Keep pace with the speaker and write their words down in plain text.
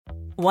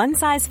One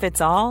size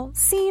fits all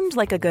seemed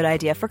like a good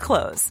idea for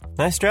clothes.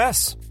 Nice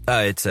dress.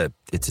 It's a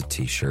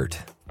t-shirt.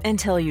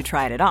 Until you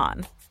tried it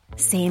on.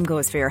 Same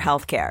goes for your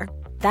healthcare.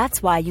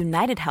 That's why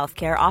United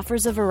Healthcare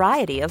offers a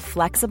variety of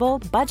flexible,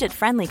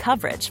 budget-friendly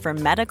coverage for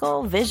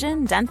medical,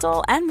 vision,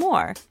 dental, and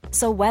more.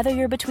 So whether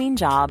you're between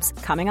jobs,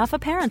 coming off a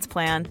parent's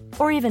plan,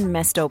 or even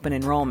missed open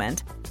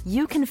enrollment,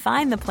 you can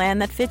find the plan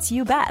that fits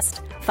you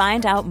best.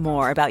 Find out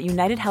more about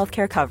United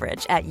Healthcare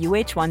coverage at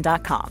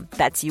uh1.com.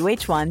 That's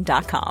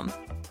uh1.com.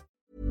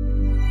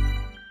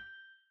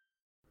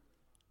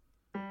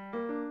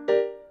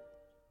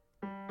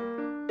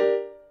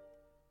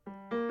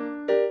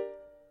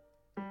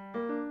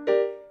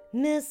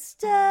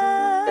 Mystery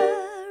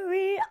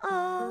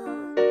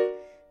on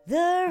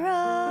the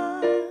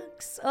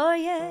rocks, oh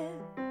yeah.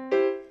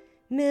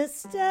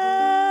 Mystery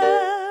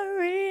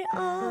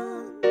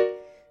on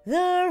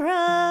the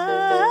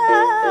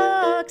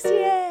rocks,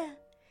 yeah.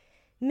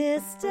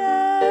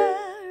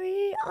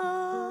 Mystery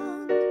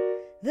on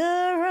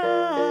the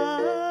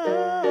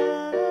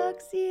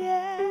rocks,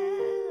 yeah.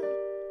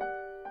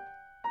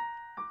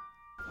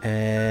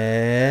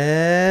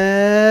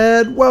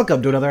 And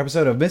welcome to another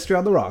episode of Mystery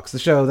on the Rocks, the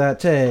show that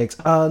takes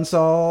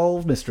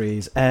unsolved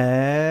mysteries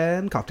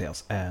and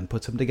cocktails and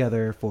puts them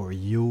together for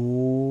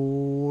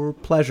your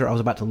pleasure. I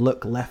was about to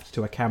look left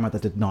to a camera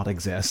that did not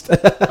exist.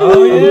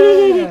 Oh,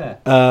 yeah!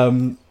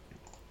 And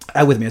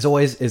with me, as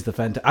always, is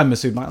I'm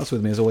Masood Miles.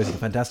 With me, as always, is the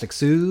fantastic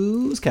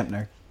Suze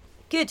Kempner.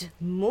 Good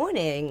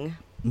morning.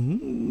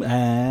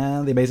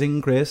 And the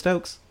amazing Chris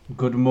Stokes.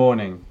 Good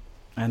morning.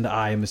 And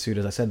I am Masood,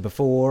 as I said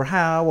before.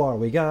 How are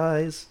we,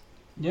 guys?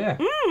 Yeah.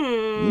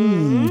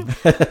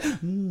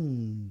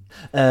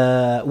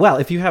 Well,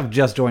 if you have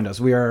just joined us,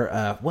 we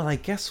are, I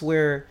guess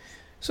we're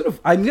sort of,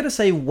 I'm going to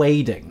say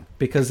wading,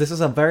 because this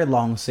is a very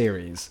long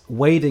series,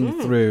 wading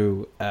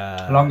through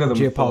Longer than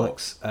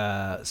geopolitics,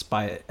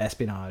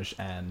 espionage,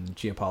 and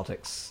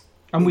geopolitics.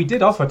 And we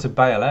did offer to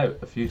bail out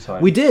a few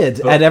times. We did,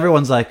 and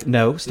everyone's like,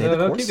 no, stay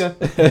the course.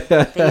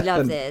 They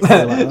love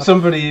this.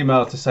 Somebody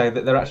emailed to say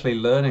that they're actually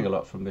learning a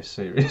lot from this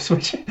series,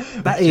 which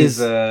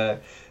is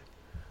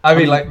I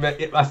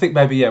think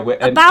maybe, we're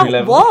entry About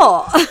level.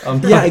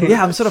 what?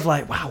 Yeah, I'm sort of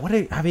like, wow, I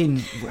wouldn't have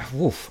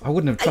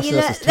trusted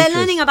us as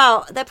teachers.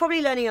 They're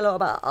probably learning a lot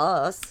about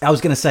us. I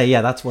was going to say,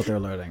 yeah, that's what they're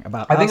learning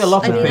about I think us. a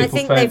lot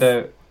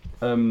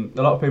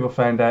of people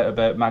found out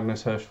about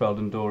Magnus Hirschfeld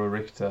and Dora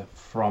Richter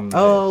from this.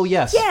 Oh,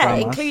 yes. Yeah,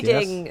 from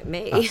including us,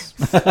 me. yes.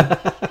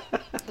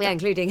 Yeah,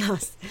 including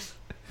us.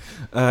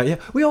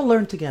 We all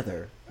learned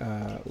together,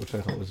 which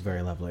I thought was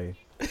very lovely.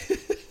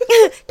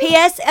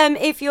 P.S.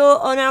 If you're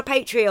on our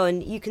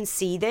Patreon, you can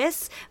see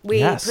this. We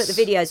Yes. put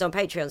the videos on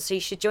Patreon, so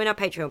you should join our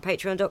Patreon,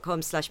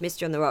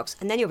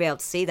 patreon.com/mysteryontheRocks, and then you'll be able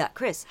to see that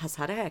Chris has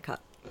had a haircut.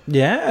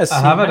 Yes,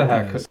 I have had a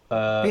haircut.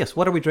 Yes,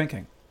 what are we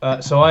drinking?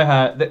 So I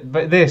had,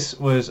 but this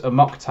was a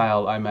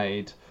mocktail I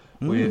made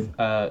with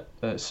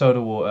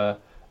soda water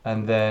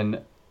and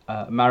then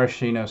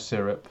maraschino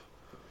syrup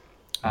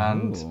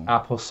and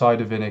apple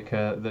cider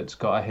vinegar that's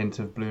got a hint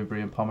of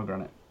blueberry and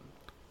pomegranate.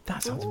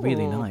 That sounds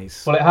really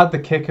nice. Well, it had the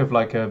kick of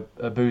like a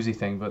boozy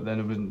thing, but then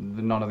it was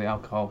none of the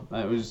alcohol.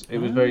 It was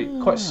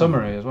quite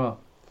summery as well.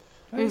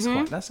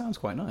 That sounds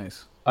quite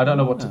nice. I don't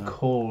know what to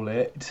call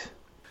it.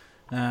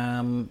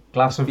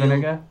 Glass of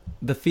vinegar?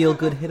 The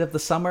feel-good hit of the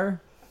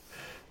summer?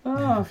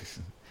 Oh.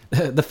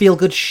 The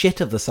feel-good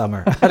shit of the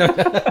summer. I don't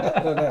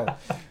know.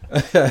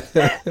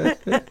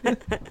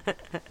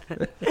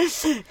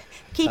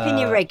 Keeping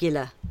you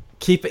regular.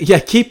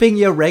 Keeping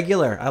you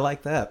regular. I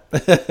like that.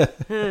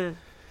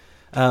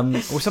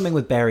 Or something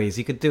with berries.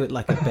 You could do it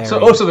like a berry.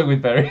 Or something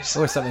with berries.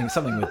 Or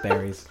something with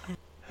berries. You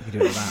could do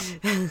it with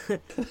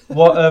that.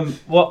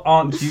 What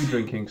aren't you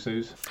drinking,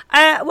 Suze?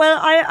 Well,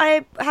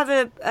 I have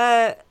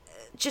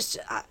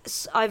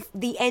I've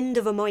the end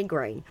of a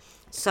migraine.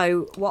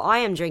 So what I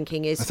am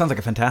drinking is... That sounds like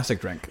a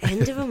fantastic drink.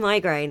 End of a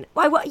migraine.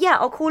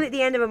 I'll call it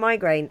the end of a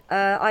migraine.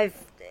 I've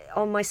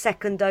on my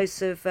second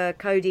dose of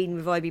codeine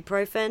with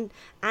ibuprofen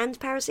and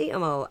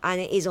paracetamol,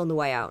 and it is on the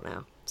way out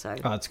now. So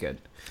that's good.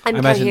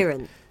 I'm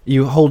coherent.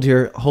 You hold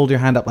your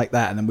hand up like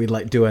that, and then we'd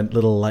like do a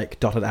little like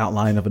dotted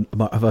outline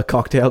of a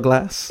cocktail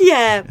glass.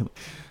 Yeah.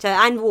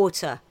 And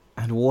water.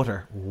 And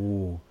water.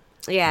 Ooh.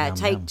 Yeah, Yum,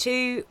 take yum.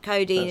 2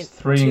 codeine, That's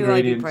 3 2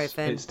 ingredients.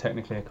 ibuprofen. It's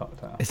technically a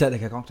cocktail. Is that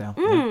like a cocktail?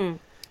 Yeah.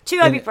 2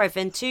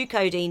 ibuprofen, 2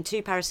 codeine,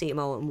 2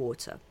 paracetamol, and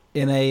water.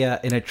 In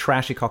a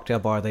trashy cocktail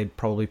bar, they'd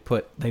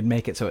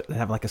make it so they'd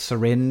have like a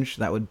syringe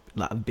that would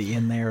be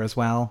in there as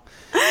well.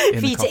 For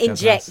you to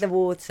inject the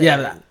water.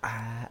 Yeah.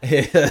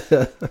 Hey,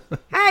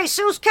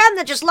 Suze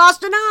Kempner just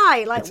lost an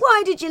eye. Like,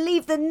 why did you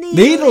leave the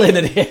needle in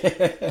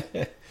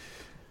it?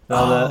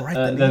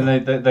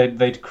 Then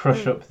they'd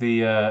crush up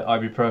the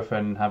ibuprofen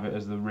and have it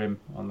as the rim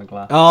on the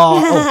glass.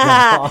 Oh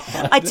God.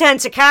 I turn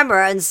to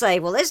camera and say,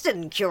 well, this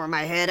didn't cure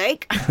my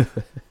headache.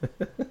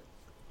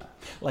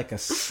 Like a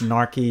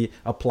snarky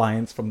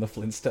appliance from the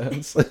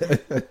Flintstones.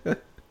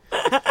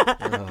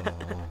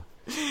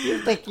 You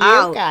think you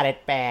Ow. got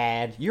it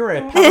bad. You're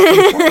a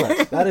powerful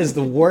toilet. That is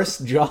the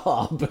worst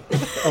job.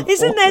 of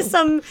Isn't all.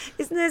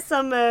 there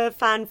some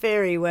fan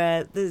theory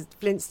where the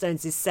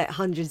Flintstones is set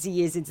hundreds of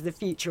years into the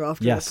future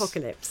after Yes. an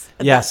apocalypse?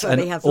 And Yes, that's why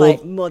and they have all-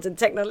 like modern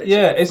technology.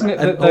 Yeah, isn't it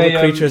And that all they, the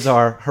creatures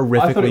are I thought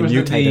horrifically it was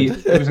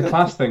mutated. it was a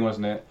class thing,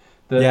 wasn't it?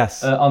 That,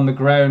 Yes. On the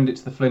ground,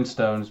 it's the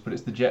Flintstones, but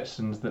it's the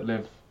Jetsons that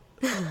live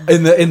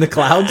in the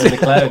clouds. in the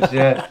clouds.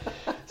 Yeah.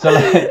 So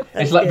like,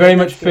 it's like good, very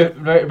much that's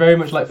good. very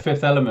much like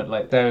Fifth Element.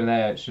 Like down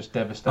there, it's just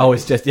devastating. Oh,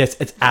 it's just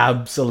it's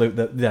absolute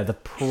the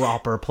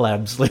proper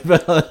plebs live.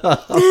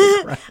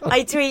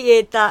 I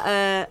tweeted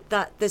that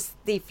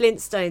the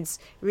Flintstones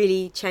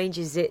really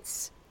changes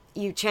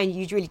you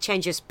really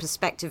change your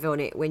perspective on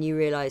it when you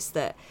realise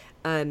that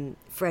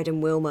Fred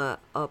and Wilma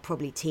are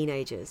probably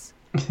teenagers.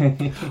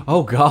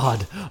 Oh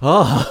God.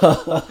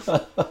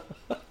 Oh.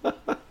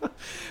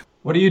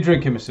 What are you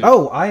drinking, Masood?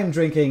 Oh, I am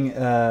drinking.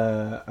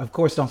 Of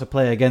course, not to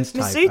play against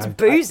type. Masood's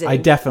boozing. I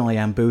definitely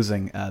am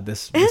boozing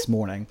this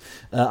morning.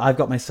 I've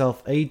got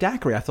myself a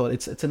daiquiri. I thought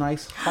it's a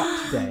nice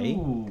hot day.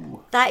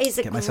 Ooh. That is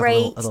a Get myself a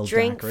great little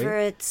drink daiquiri. for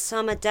a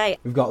summer day.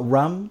 We've got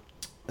rum,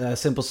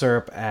 simple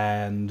syrup,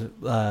 and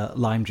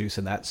lime juice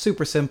in that.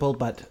 Super simple,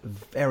 but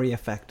very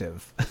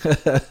effective.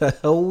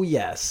 Oh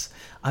yes,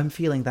 I'm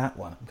feeling that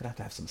one. I'm gonna have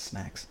to have some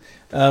snacks.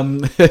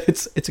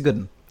 It's a good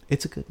one.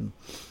 It's a good one.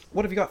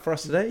 What have you got for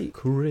us today,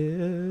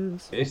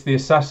 Chris? It's the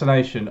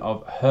assassination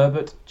of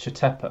Herbert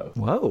Chetepo.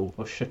 Whoa,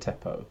 Or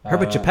Chetepo.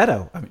 Herbert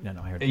Geppetto. I mean,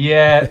 no, I heard.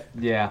 Yeah.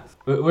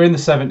 We're in the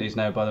 70s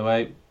now, by the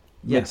way.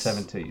 Yes.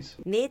 Mid-70s.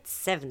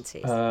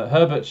 Mid-70s.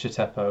 Herbert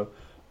Chetepo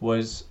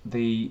was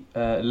the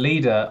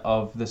leader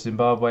of the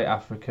Zimbabwe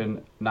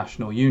African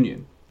National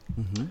Union.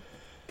 Mm-hmm.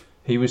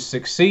 He was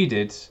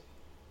succeeded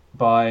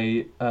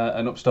by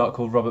an upstart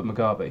called Robert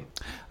Mugabe.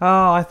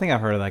 Oh, I think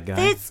I've heard of that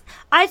guy.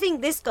 I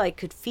think this guy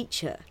could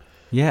feature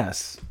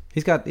Yes,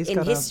 he's got in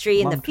a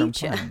history in the long-term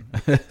future.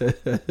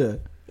 plan.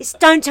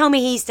 Don't tell me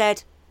he's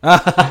dead.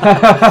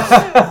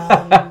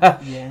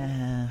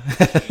 Yeah.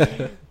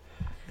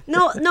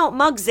 Not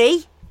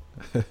Muggsy.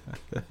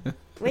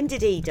 When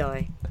did he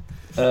die?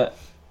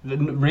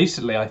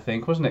 Recently, I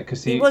think, wasn't it?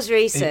 Because He was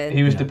recent.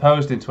 He was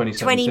deposed in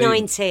 2017.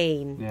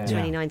 2019. Yeah.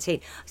 2019.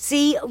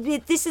 See,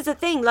 this is the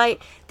thing.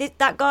 Like,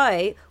 that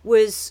guy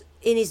was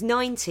in his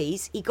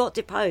 90s. He got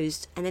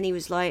deposed, and then he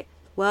was like,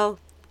 well,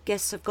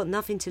 guess I've got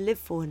nothing to live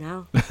for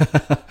now.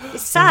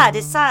 It's sad.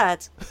 It's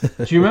sad.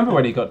 Do you remember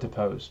when he got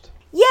deposed?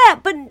 Yeah,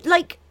 but,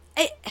 like,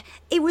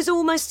 it was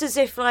almost as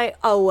if, like,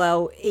 oh,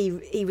 well,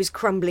 he was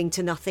crumbling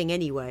to nothing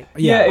anyway.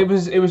 Yeah, it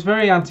was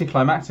very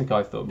anticlimactic,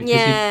 I thought, because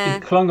Yeah. he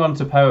clung on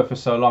to power for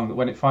so long that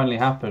when it finally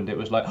happened, it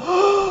was like,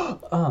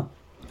 Oh,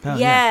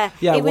 Yeah,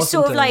 Yeah, it was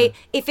sort of wasn't, like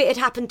if it had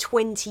happened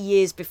 20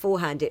 years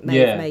beforehand, it may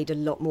Yeah. have made a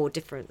lot more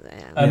different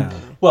there. Yeah.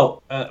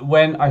 Well,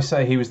 when I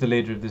say he was the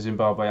leader of the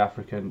Zimbabwe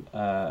African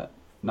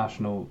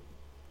National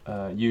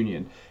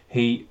Union,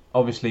 he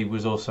obviously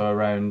was also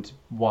around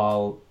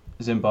while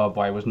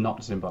Zimbabwe was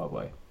not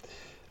Zimbabwe.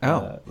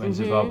 When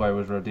Zimbabwe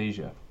was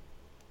Rhodesia.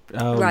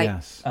 Oh, Right.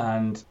 yes.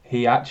 And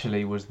he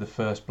actually was the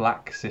first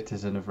black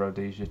citizen of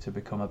Rhodesia to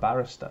become a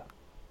barrister.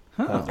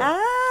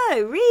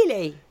 Oh,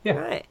 really? Yeah.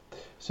 Right.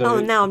 So,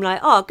 Now I'm like,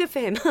 oh, good for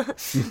him.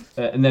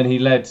 and then he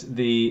led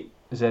the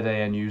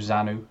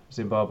ZANU,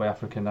 Zimbabwe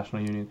African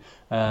National Union,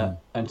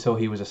 until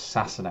he was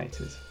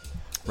assassinated.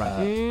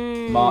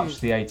 Right. March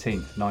the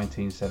 18th,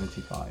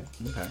 1975.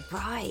 Okay.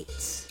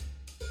 Right.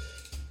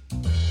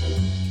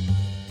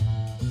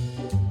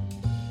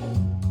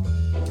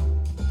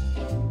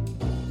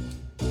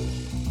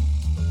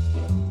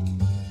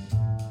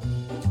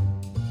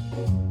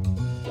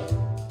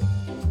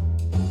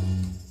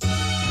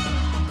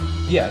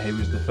 Yeah, he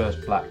was the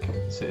first black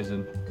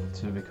citizen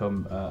to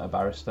become a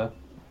barrister.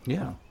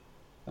 Yeah.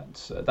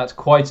 That's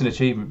quite an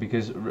achievement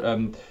because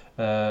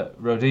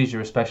Rhodesia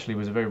especially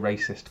was a very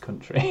racist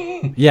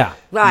country. Yeah.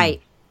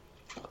 Right.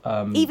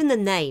 Even the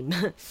name.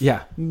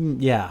 Yeah.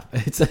 Yeah.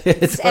 It's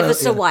Ever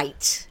so yeah.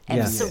 white. Ever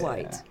Yeah. so Yeah.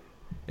 white.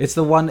 It's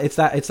the one. It's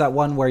that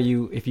one where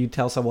if you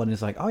tell someone,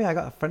 it's like, oh yeah, I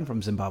got a friend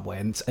from Zimbabwe,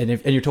 and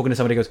if you're talking to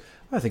somebody who goes,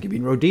 oh, I think you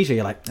mean Rhodesia.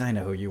 You're like, I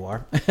know who you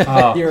are.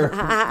 Oh. you're a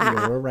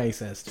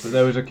racist. But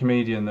there was a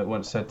comedian that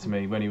once said to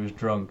me when he was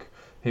drunk,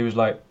 he was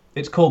like,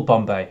 "It's called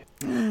Bombay."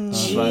 I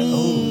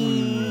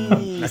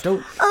was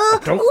like,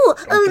 Oh,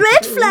 a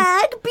red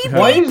flag. Beep,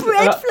 Why beep, is-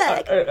 red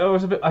flag. I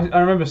was a bit. I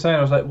remember saying,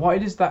 I was like, "Why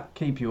does that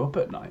keep you up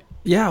at night?"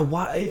 Yeah.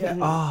 Why?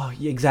 Oh,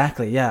 yeah,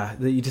 exactly. Yeah.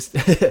 You just.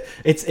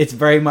 it's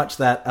very much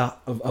that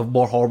a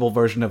more horrible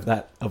version of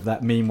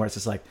that meme where it's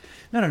just like,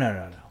 no.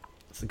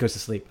 So it goes to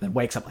sleep, then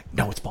wakes up like,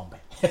 no, it's Bombay.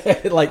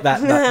 Like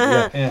that.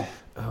 Yeah. Yeah,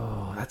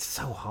 Oh, that's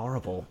so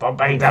horrible.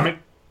 Bombay, damn it.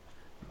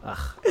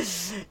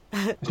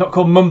 It's not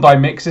called Mumbai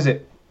Mix, is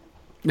it?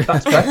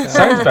 That's better.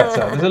 Sounds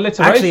better. There's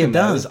alliteration. Actually, it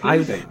there. does. It's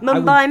pleasing.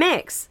 Mumbai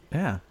Mix.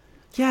 Yeah.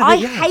 Yeah. I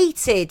yeah.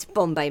 hated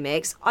Bombay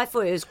Mix. I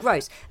thought it was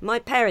gross. My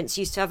parents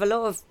used to have a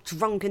lot of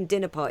drunken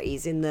dinner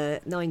parties in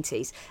the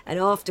 90s, and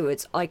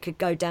afterwards I could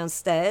go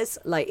downstairs,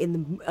 like in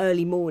the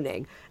early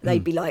morning.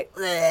 They'd be like,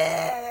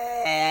 "Bleh,"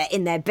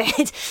 in their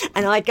bed,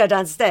 and I'd go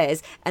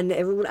downstairs, and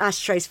there were all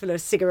ashtrays full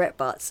of cigarette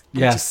butts,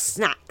 and Yes. just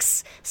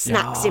snacks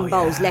Oh, in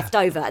bowls yeah. left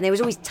over, and there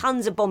was always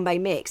tons of Bombay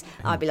mix.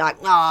 I'd be like,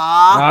 Oh,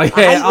 I yeah.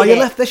 hated Oh, you it.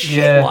 left the shit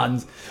Yeah.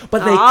 ones.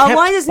 But they Oh, kept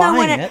why does no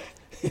one buying e-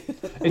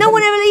 it. No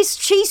one ever leaves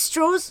cheese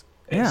straws.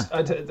 Yeah.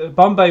 The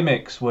Bombay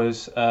mix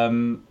was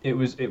it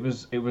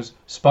was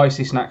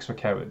spicy snacks for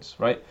cowards,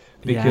 right?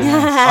 Because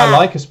Yes. I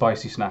like a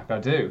spicy snack, I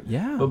do.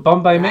 Yeah. But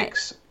Bombay Right.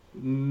 mix,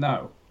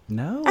 no.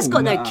 No. That's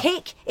got no nah.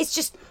 kick. It's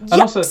just yucks.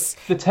 And also,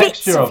 the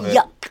texture bits of it.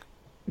 Yuck.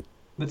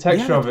 The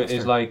texture Yeah, of the it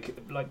is texture.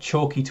 like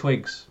chalky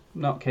twigs.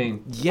 Not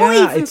keen. Yeah,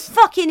 What even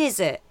fucking is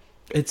it?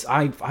 it's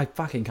I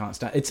fucking can't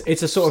stand.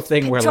 It's a sort of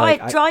thing where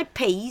Dried, like dried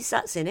peas,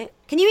 that's in it.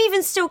 Can you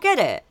even still get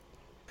it?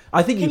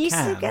 I think Can you you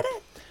can. still get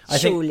it? I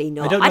think- Surely I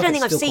not. don't know I if don't it's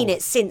think I've still seen called-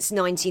 it since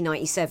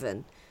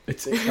 1997.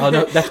 It's oh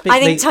no, that's I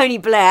think Tony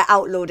Blair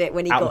outlawed it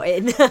when he got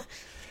in.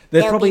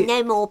 There's There'll probably be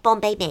no more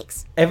Bombay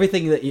mix.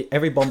 everything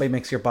every Bombay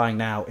mix you're buying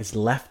now is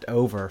left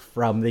over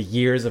from the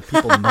years of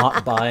people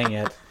not buying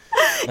it.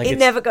 Like It it's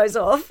never goes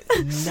off.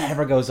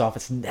 never goes off.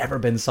 It's never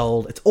been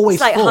sold. It's always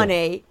It's like full.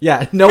 honey.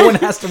 Yeah, no one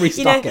has to You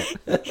restock know,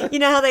 it. you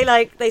know how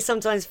they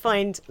sometimes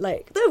find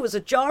like there was a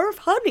jar of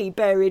honey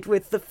buried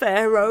with the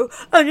pharaoh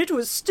and it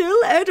was still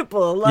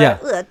edible. Like, Yeah.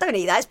 ugh, don't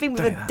eat that. It's been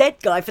with a dead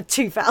guy for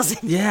 2,000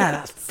 Yeah,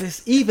 that's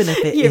this. Even if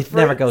You it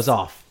never freaks. goes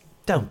off,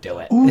 don't do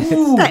it.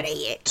 Ooh, Don't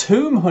eat it.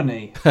 tomb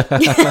honey.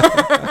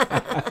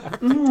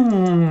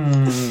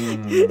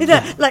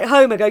 Like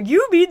Homer going,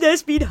 you mean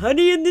there's been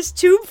honey in this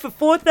tomb for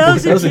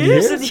 4,000 4,000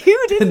 years years? and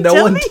you didn't no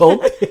tell one me?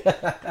 told me.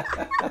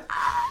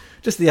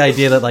 Just the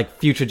idea that like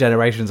future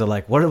generations are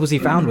like, what was he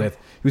found with?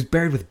 He was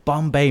buried with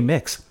Bombay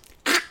mix.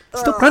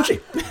 Still crunchy.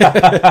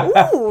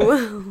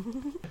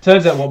 Ooh.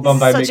 Turns out what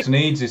Bombay Such mix a-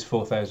 needs is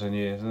 4,000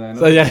 years. And then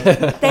So yeah,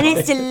 Then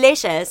it's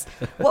delicious.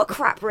 What a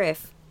crap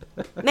riff.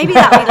 Maybe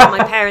that'd be like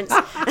my parents.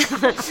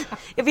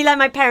 It'd be like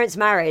my parents'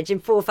 marriage in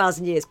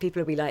 4,000 years.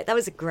 People would be like, that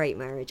was a great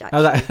marriage,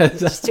 actually. It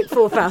just took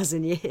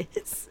 4,000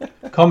 years.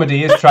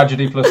 comedy is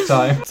tragedy plus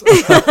time.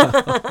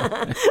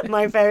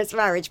 My parents'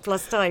 marriage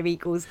plus time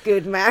equals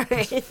good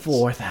marriage.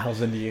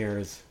 4,000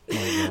 years. My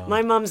God.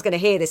 My mum's going to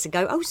hear this and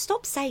go, oh,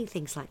 stop saying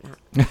things like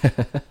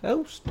that.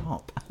 Oh,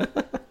 stop.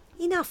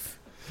 Enough.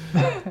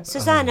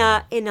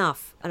 Susanna,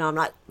 enough. And I'm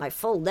like, my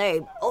full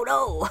name. Oh,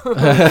 no.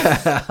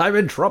 I'm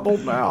in trouble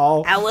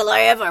now. How will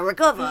I ever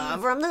recover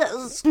from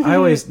this? I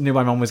always knew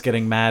my mom was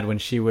getting mad when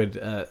she would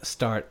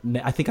start.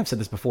 I think I've said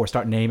this before.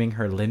 Start naming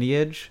her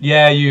lineage,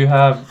 Yeah, you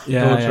have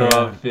Yeah, daughter yeah.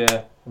 of,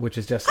 yeah. which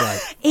is just like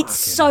It's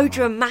so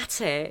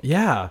dramatic.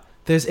 yeah.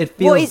 There's it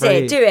feels. What is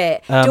very, it? Do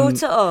it.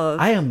 Daughter of.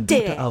 I am Do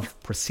daughter it. of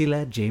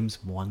Priscilla James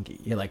Mwangi.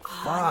 You're like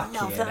fuck. I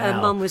love that her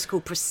mum was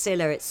called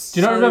Priscilla. It's Do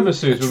you not so remember,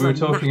 Suze, when we were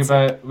talking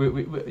dramatic.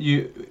 about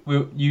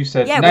you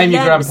said Yeah, we name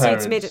your learned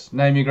Masood's grandparents,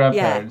 name your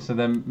grandparents, and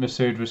then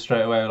Masood was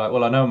straight away like,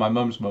 well, I know my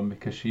mum's mum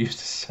because she used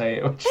to say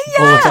it. When she...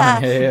 all the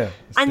time. Yeah.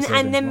 It's And Priscilla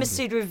and then James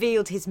Mwangi. Masood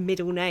revealed his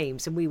middle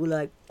names, and we were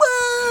like, what?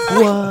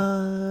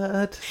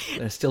 What?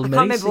 There's still I many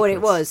can't remember what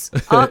it was.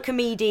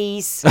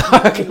 Archimedes.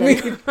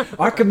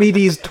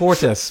 Archimedes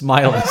tortoise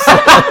Milas.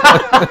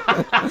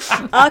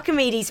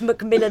 Archimedes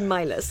Macmillan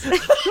Milas.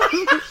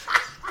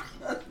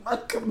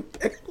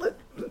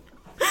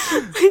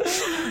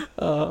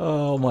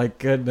 Oh my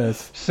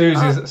goodness.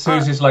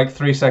 Susie's like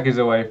 3 seconds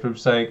away from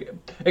saying,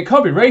 it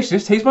can't be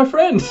racist, he's my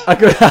friend.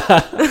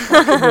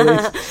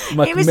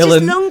 It was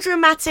just long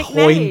dramatic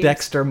names.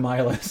 Poindexter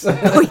Milas.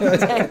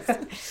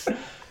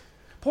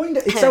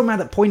 Poindexter. It's so mad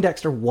that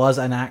Poindexter was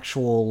an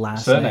actual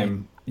last Surname.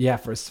 name. Yeah,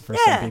 for some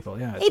people.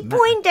 Yeah, Hey, it's mad.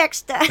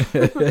 Poindexter.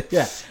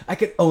 Yeah, I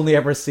could only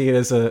ever see it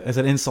as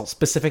an insult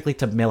specifically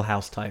to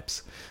Millhouse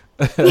types.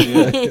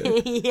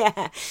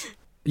 Yeah.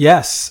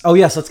 Yes. Oh,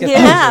 yes. Let's get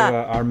Yeah. back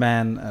to our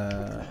man.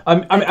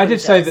 I did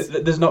say apologise.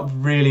 that there's not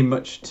really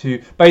much to...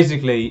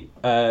 Basically,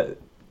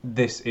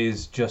 this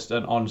is just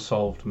an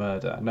unsolved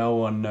murder. No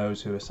one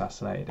knows who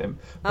assassinated him.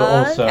 But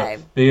also, okay.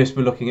 because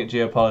we're looking at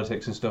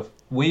geopolitics and stuff,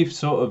 we've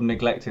sort of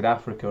neglected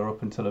Africa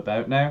up until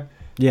about now.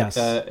 Yes.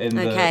 In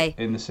Okay.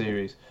 the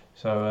series.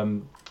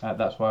 So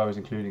that's why I was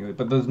including it.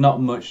 But there's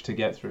not much to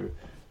get through.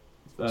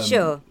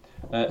 Sure.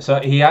 So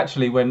he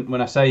actually,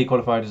 when I say he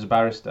qualified as a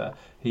barrister,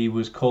 he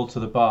was called to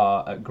the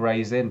bar at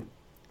Gray's Inn,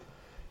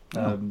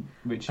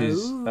 which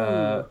is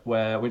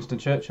where Winston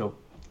Churchill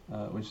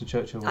was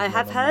I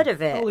have one heard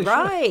of it. Holy shit.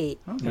 Right.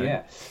 Okay.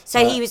 Yeah.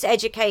 So he was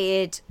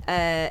educated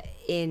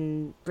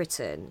in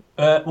Britain.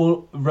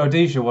 Well,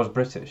 Rhodesia was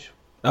British.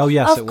 Oh,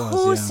 yes, Of it was.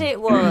 course yeah.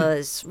 it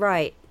was.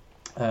 Right.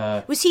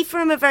 Was he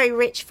from a very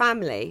rich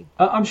family?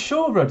 I'm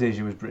sure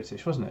Rhodesia was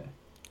British, wasn't it?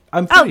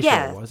 I'm pretty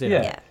yeah. sure it was.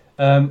 Yeah.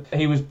 Yeah.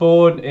 He was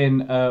born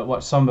in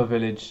Samba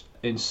village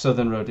in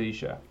southern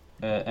Rhodesia,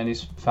 and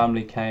his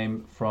family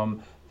came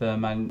from the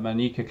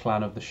Manika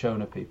clan of the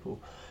Shona people.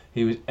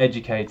 He was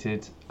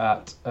educated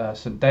at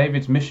St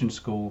David's Mission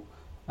School,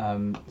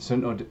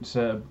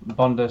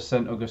 Bonda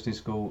St Augustine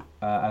School,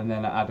 and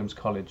then at Adams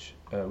College,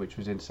 which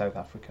was in South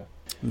Africa.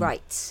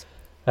 Right.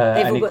 And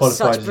They've he all got qualified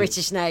such as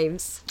British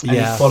names. and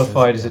he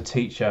qualified as a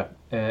teacher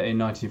in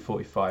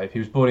 1945. He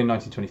was born in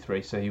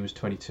 1923, so he was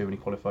 22 when he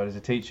qualified as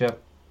a teacher.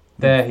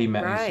 There he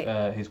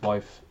met his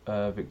wife,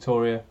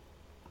 Victoria,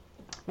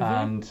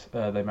 and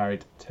they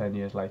married 10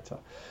 years later.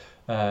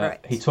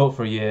 He taught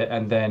for a year,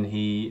 and then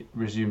he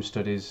resumed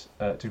studies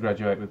to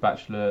graduate with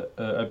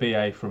a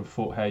BA from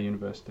Fort Hare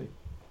University.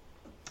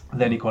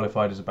 Then he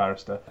qualified as a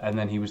barrister, and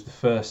then he was the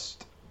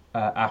first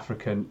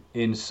African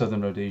in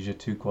Southern Rhodesia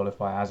to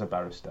qualify as a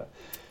barrister.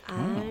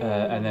 And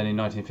then in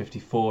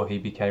 1954, he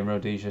became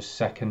Rhodesia's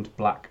second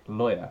black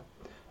lawyer.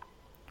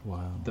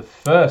 Wow. The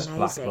first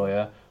black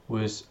lawyer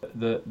was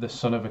the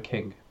son of a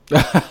king.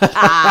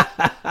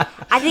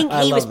 I think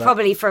he was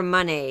probably from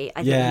money.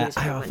 I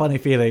have a funny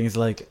feeling. It's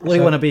like, what do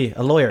you want to be?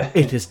 A lawyer.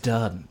 It is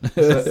done.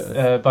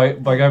 By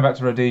going back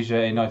to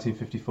Rhodesia in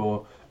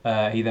 1954,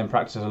 he then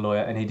practiced as a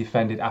lawyer, and he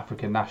defended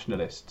African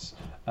nationalists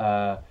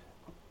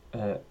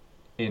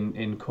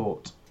in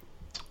court.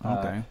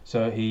 Okay.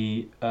 So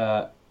he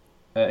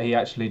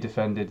actually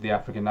defended the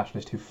African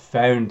nationalist who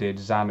founded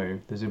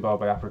ZANU, the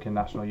Zimbabwe African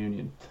National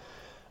Union.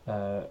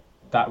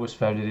 That was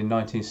founded in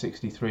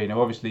 1963.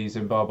 Now, obviously,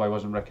 Zimbabwe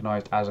wasn't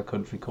recognised as a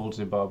country called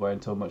Zimbabwe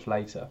until much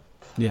later.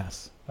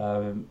 Yes.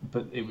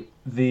 But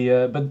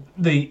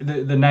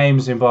the name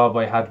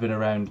Zimbabwe had been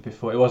around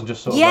before. It wasn't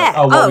just sort of like,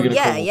 what are we going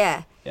to call?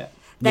 Yeah.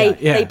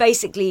 They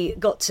basically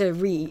got to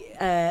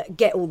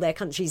get all their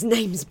countries'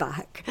 names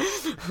back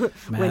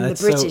when the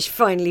British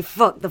finally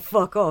fucked the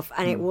fuck off,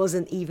 and it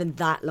wasn't even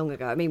that long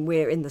ago. I mean,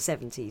 we're in the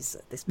 70s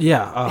at this point.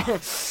 Yeah,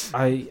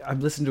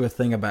 I've listened to a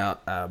thing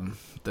about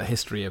the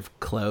history of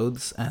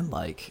clothes, and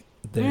like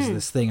there's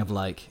this thing of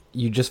like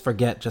you just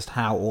forget just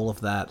how all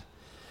of that.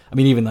 I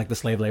mean, even like the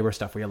slave labor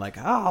stuff, where you're like,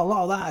 oh, a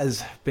lot of that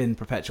has been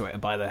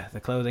perpetuated by the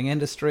clothing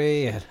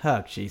industry. And,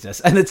 oh, Jesus.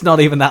 And it's not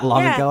even that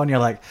long ago. And you're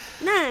like,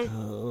 no.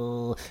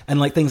 Oh. And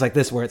like things like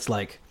this, where it's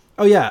like,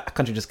 oh, yeah, a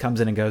country just comes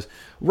in and goes,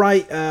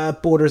 right,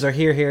 borders are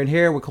here, here, and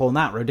here. We're calling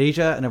that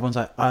Rhodesia. And everyone's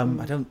like,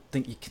 I don't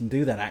think you can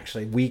do that,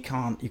 actually. You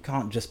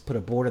can't just put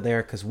a border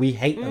there because we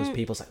hate those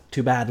people. It's like,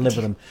 too bad, live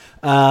with them.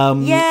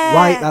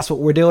 Right, that's what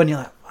we're doing.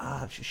 You're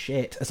like,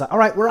 shit. It's like, all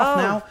right, we're off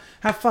now.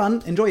 Have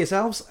fun. Enjoy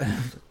yourselves.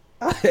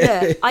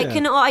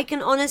 I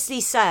can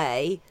honestly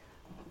say,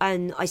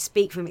 and I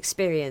speak from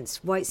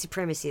experience, white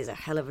supremacy is a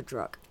hell of a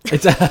drug.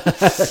 It's a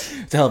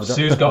hell of a drug.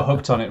 Sue's got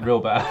hooked on it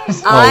real bad.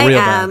 I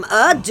am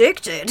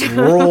addicted.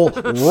 Real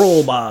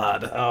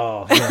bad.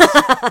 Oh,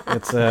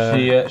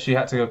 yes. She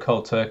had to go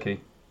cold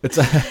turkey.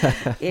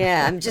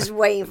 Yeah, I'm just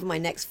waiting for my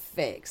next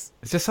fix.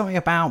 It's just something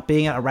about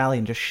being at a rally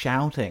and just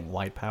shouting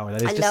white power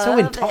that is just so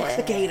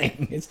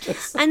intoxicating. It's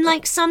just and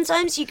like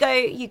sometimes you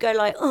go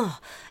like, oh,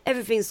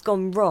 everything's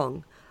gone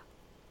wrong.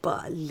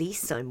 But at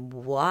least I'm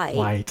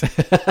white.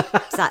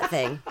 It's that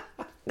thing.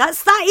 That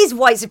is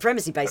white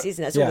supremacy, basically,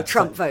 isn't it? It's all the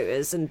Trump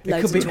voters and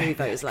loads of Tory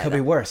voters like that. It could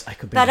be worse. I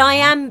could be. But I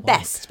am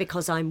best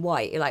because I'm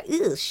white. You're like,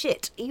 ugh,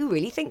 shit. You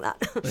really think that?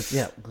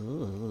 Yeah.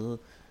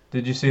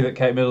 Did you see that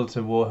Kate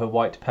Middleton wore her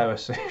white power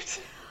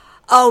suit?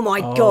 Oh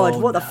my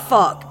God! What the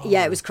fuck?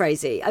 Yeah, it was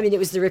crazy. I mean, it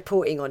was the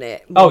reporting on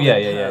it.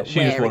 Yeah.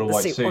 She just wore a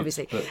white suit,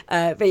 obviously.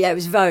 But yeah, it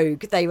was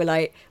Vogue. They were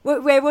like,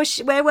 where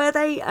were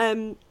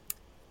they?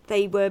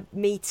 They were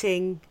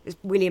meeting.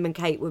 William and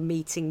Kate were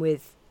meeting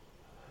with.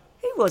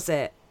 Who was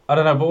it? I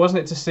don't know, but wasn't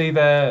it to see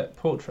their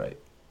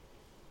portrait?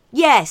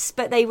 Yes,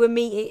 but they were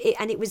meeting,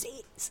 and it was.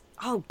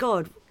 Oh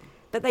God,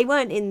 but they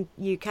weren't in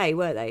UK,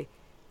 were they?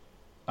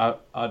 I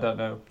don't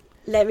know.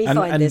 Let me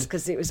find this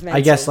because it was mental.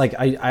 I guess like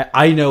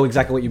I know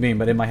exactly what you mean,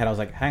 but in my head I was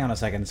like, hang on a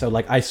second. So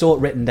like I saw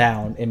it written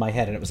down in my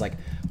head, and it was like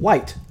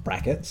white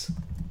brackets.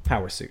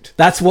 Power suit.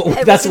 That's what it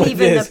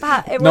is.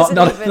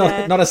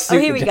 Not a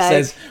suit here we that go.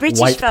 says British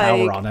white Vogue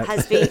power on it.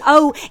 has been.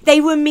 Oh, they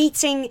were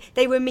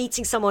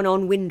meeting someone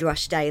on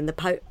Windrush Day, and the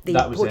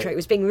portrait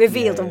was being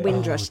revealed on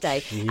Windrush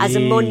Day as a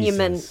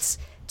monument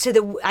to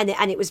the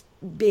and it was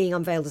being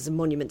unveiled as a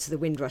monument to the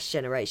Windrush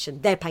generation.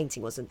 Their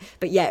painting wasn't,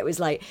 but yeah, it was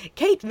like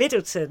Kate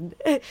Middleton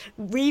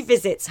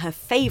revisits her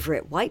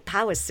favourite white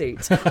power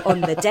suit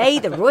on the day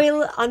the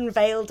royal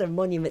unveiled a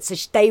monument. So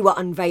they were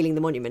unveiling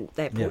the monument.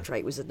 Their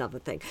portrait was another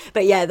thing,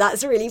 but yeah,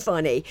 that's really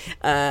funny.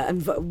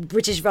 And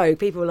British Vogue,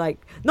 people were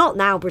like, not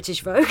now,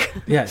 British Vogue.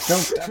 Yeah,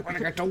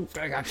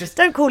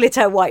 don't call it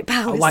a white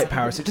power. A white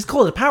power suit. Just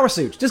call it a power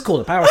suit. Just call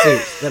it a power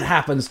suit that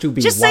happens to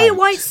be. Just white. say a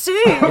white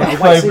suit. Your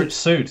favourite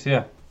suit,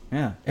 yeah.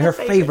 Yeah, her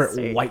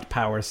favourite white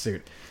power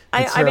suit.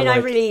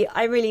 I'm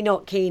really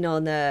not keen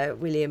on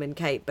William and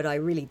Kate, but I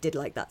really did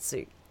like that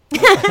suit.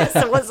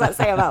 So what's that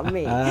say about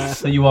me?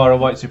 So you are a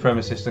white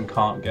supremacist and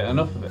can't get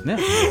enough of it. Yeah.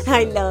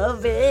 I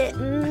love it.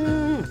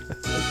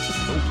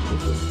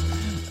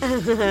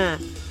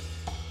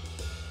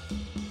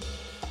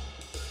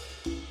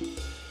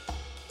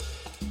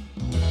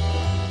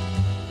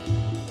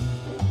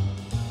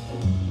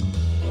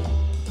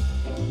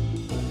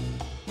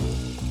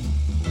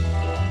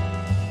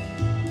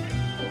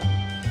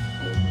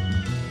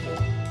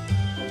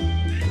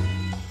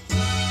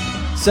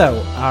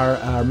 So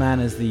our man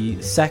is the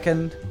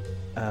second.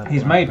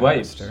 He's made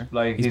waves.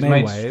 Like he's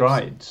made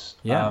strides.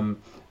 Yeah.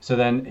 So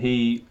then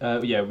he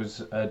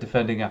was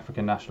defending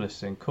African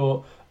nationalists in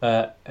court,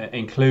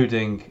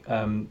 including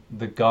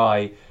the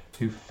guy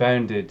who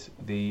founded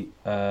the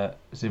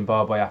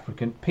Zimbabwe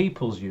African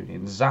People's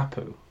Union,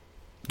 ZAPU.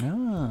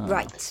 Ah.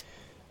 Right.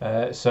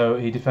 So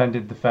he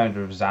defended the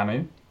founder of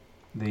ZANU,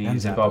 the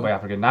Zimbabwe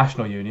African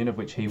National Union, of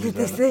which he was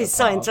The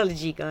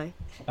Scientology guy.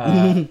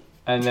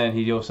 And then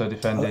he also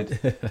defended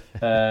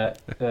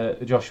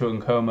Joshua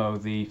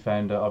Nkomo, the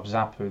founder of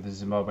ZAPU, the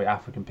Zimbabwe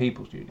African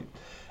People's Union.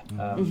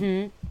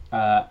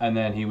 And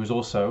then he was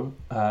also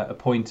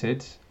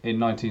appointed in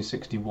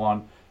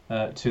 1961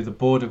 to the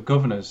Board of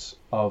Governors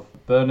of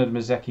Bernard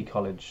Mazeki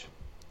College,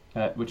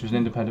 which was an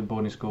independent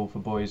boarding school for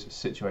boys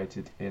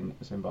situated in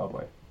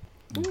Zimbabwe.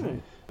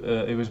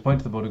 He was appointed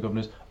to the Board of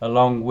Governors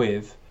along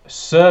with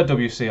Sir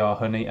W.C.R.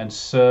 Honey and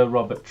Sir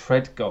Robert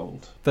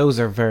Treadgold. Those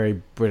are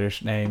very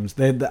British names.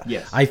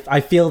 Yes.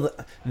 I feel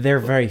that they're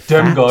very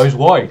fat. Them guys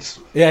white.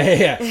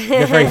 Yeah.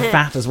 They're very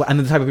fat as well. And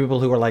the type of people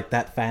who are like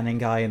that Fanning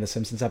guy in the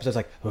Simpsons episodes,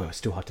 like, oh, it's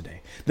too hot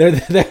today. They're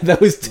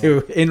those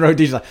two in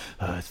Rhodesia, like,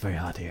 oh, it's very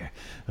hot here.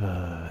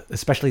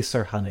 Especially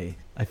Sir Honey.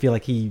 I feel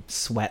like he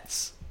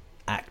sweats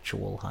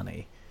actual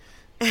honey.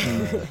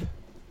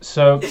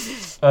 So,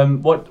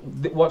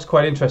 what's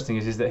quite interesting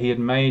is that he had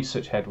made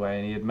such headway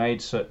and he had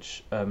made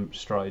such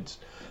strides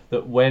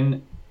that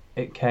when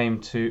it came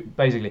to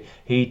basically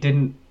he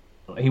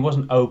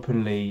wasn't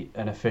openly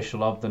an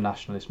official of the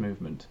nationalist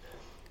movement,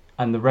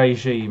 and the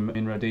regime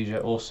in Rhodesia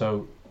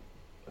also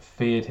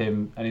feared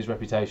him and his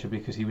reputation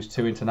because he was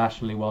too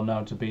internationally well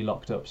known to be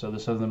locked up. So the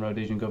Southern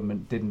Rhodesian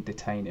government didn't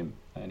detain him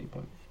at any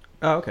point.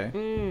 Oh, okay.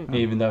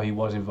 Even though he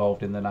was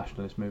involved in the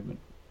nationalist movement.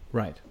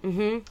 Right.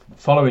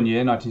 Following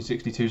year,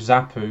 1962,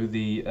 ZAPU,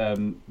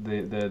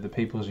 the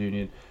People's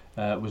Union,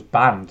 was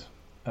banned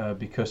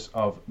because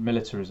of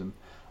militarism,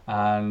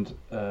 and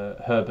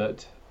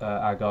Herbert,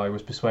 our guy,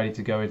 was persuaded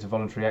to go into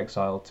voluntary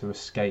exile to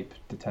escape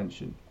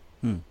detention.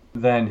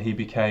 Then he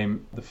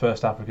became the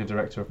first African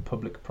director of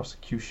public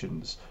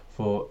prosecutions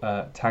for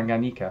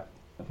Tanganyika.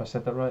 Have I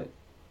said that right?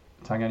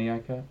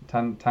 Tanganyika.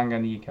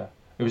 Tanganyika.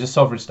 It was a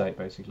sovereign state,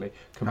 basically,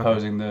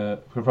 comprising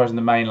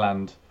the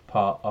mainland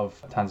part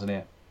of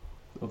Tanzania.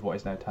 Of what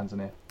is now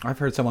Tanzania. I've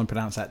heard someone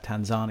pronounce that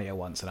Tanzania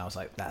once, and I was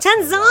like, "That's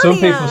Tanzania." Some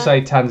people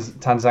say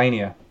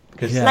Tanzania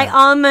because like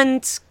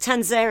almond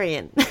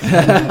Tanzarian.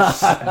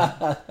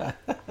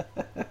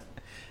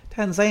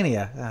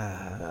 Tanzania.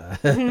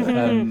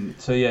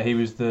 So yeah, he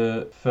was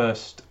the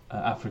first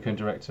African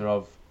director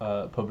of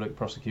public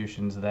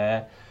prosecutions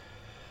there,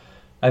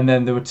 and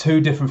then there were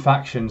two different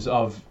factions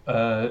of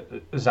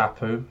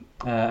ZAPU,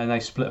 and they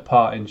split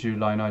apart in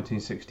July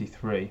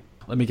 1963.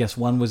 Let me guess,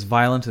 one was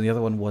violent and the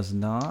other one was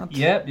not?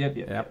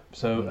 Yep.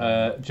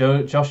 So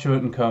Joshua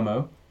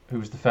Nkomo, who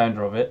was the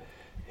founder of it,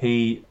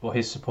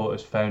 his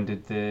supporters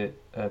founded the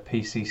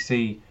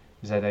PCC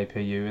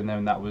ZAPU, and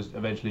then that was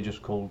eventually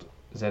just called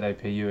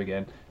ZAPU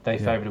again. They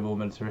favoured a more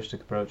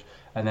militaristic approach,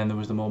 and then there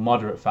was the more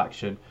moderate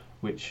faction,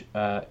 which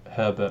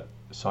Herbert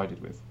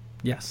sided with.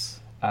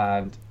 Yes.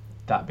 And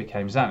that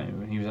became ZANU,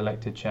 and he was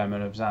elected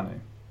chairman of ZANU.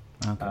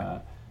 Okay.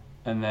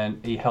 And then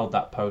he held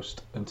that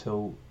post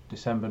until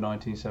December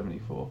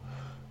 1974,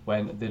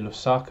 when the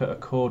Lusaka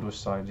Accord was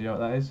signed. Do you know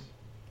what that is?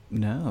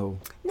 No.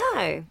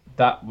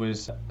 That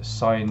was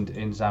signed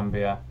in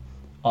Zambia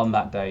on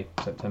that day,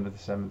 September the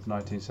 7th,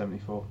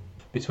 1974,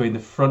 between the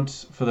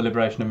Front for the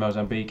Liberation of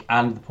Mozambique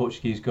and the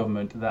Portuguese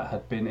government that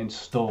had been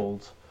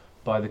installed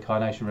by the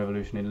Carnation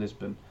Revolution in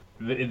Lisbon.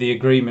 The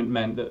agreement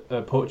meant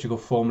that Portugal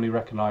formally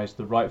recognised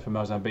the right for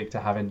Mozambique to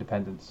have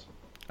independence.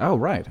 Oh,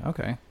 right.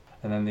 Okay.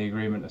 And then the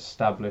agreement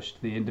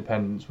established the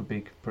independence would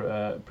be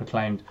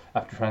proclaimed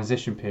after a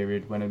transition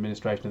period when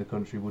administration of the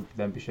country would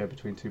then be shared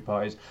between two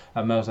parties,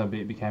 and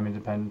Mozambique became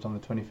independent on the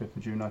 25th of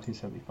June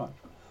 1975.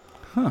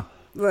 Huh.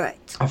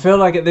 Right. I feel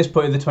like at this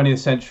point in the 20th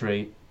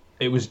century,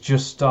 it was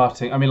just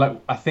starting. I mean, like,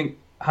 I think,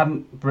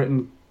 hadn't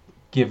Britain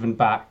given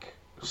back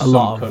some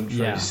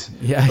countries?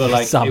 Yeah. But,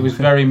 like, some. it was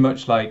very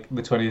much like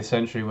the 20th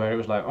century where it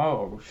was like,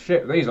 oh,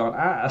 shit, these aren't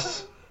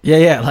ass.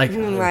 Yeah, like...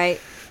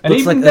 Right. And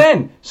Looks even like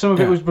then, some of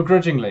it was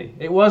begrudgingly.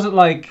 It wasn't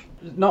like,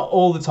 not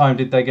all the time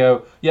did they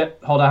go,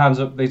 yep, hold our hands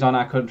up, these aren't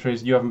our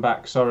countries, you have them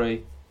back,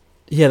 sorry.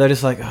 Yeah, they're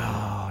just like,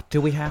 oh, do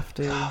we have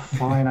to?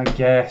 Fine, I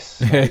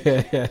guess.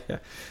 Yeah.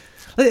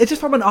 It's just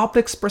from an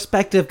optics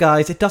perspective,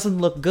 guys, it doesn't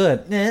look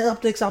good.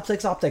 Optics, fine,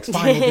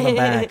 we'll give them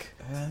back.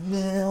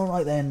 All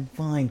right then,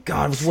 fine.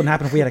 God, this wouldn't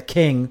happen if we had a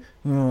king.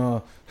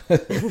 Oh.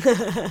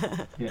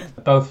 Yeah.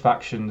 Both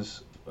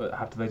factions,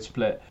 after they'd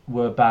split,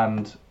 were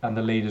banned and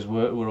the leaders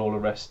were all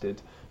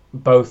arrested.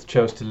 Both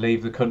chose to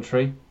leave the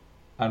country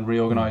and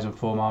reorganise and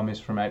form armies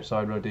from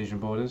outside Rhodesian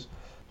borders.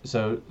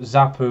 So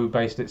ZAPU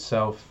based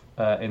itself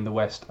in the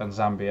west and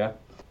Zambia,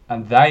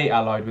 and they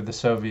allied with the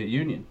Soviet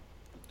Union.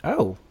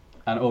 Oh.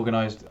 And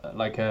organised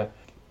like a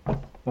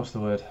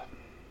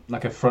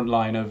front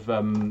line of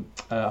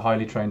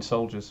highly trained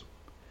soldiers.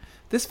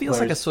 This feels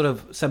like a sort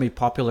of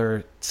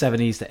semi-popular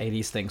 70s to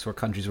 80s things where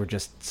countries were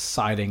just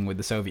siding with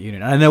the Soviet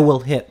Union. And I know we'll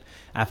hit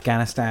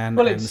Afghanistan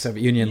and the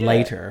Soviet Union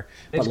later.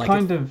 But it's like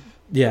kind of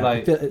Yeah,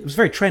 Like, it was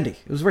very trendy.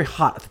 It was very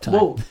hot at the time.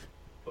 well,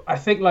 I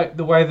think like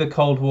the way the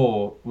Cold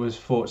War was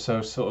fought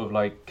so sort of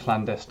like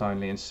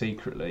clandestinely and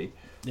secretly,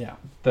 yeah.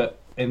 that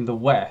in the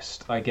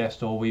West, I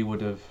guess all we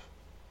would have,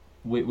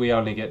 we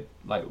only get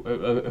like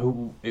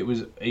who it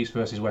was East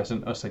versus West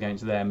and us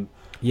against them.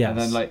 Yes. And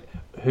then like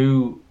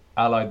who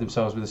allied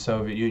themselves with the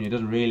Soviet Union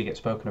doesn't really get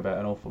spoken about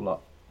an awful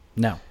lot.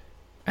 No.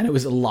 And it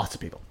was lots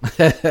of people.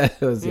 It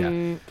was,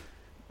 yeah.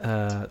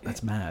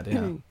 That's mad,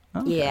 yeah.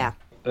 Okay. Yeah.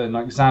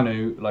 Like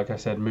Zanu, like I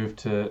said, moved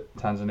to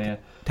Tanzania.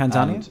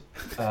 Tanzania?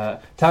 And,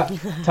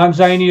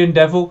 Tanzanian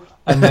devil,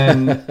 and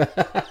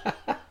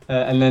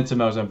then to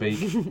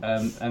Mozambique,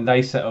 and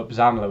they set up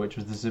ZANLA, which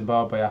was the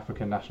Zimbabwe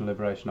African National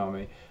Liberation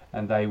Army,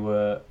 and they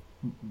were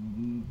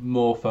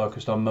more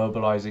focused on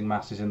mobilising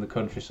masses in the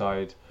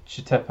countryside.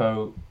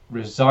 Chitepo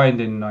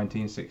resigned in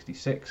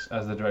 1966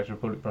 as the Director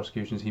of Public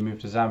Prosecutions. He moved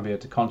to Zambia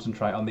to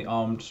concentrate on the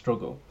armed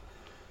struggle.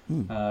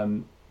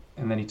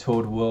 And then he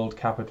toured world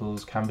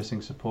capitals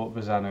canvassing support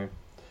for ZANU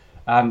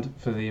and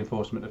for the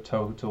enforcement of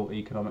total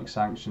economic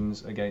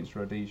sanctions against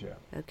Rhodesia.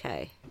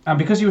 Okay. And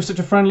because he was such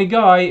a friendly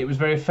guy, it was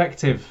very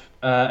effective,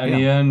 and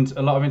he earned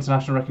a lot of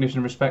international recognition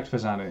and respect for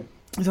ZANU.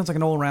 He sounds like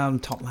an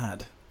all-round top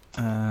lad.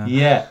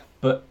 Yeah,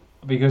 but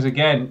because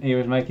again, he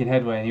was making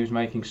headway and he was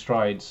making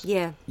strides.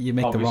 Yeah. You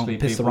make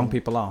piss the wrong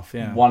people off,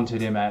 yeah.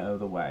 Wanted him out of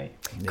the way.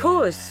 Of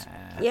course.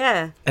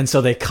 Yeah. And so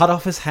they cut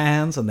off his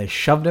hands and they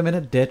shoved him in a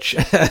ditch.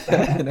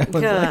 And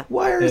everyone's like,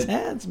 why are his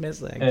hands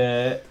missing?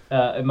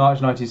 In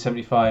March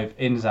 1975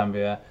 in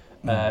Zambia,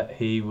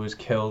 he was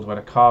killed when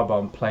a car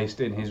bomb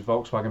placed in his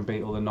Volkswagen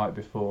Beetle the night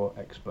before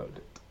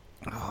exploded.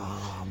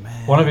 Oh,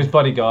 man. One of his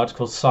bodyguards,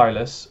 called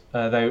Silas,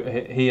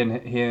 he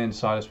and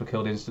Silas were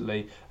killed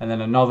instantly, and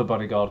then another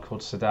bodyguard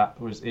called Sadat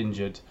was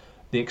injured.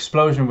 The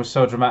explosion was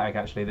so dramatic,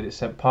 actually, that it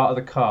sent part of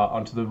the car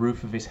onto the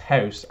roof of his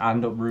house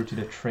and uprooted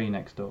a tree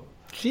next door.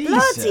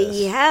 Jesus.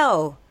 Bloody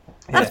hell.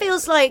 That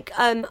feels like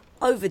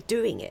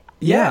overdoing it.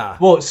 Yeah.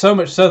 Well, so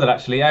much so that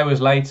actually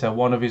hours later,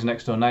 one of his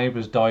next door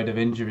neighbours died of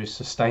injuries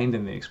sustained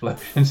in the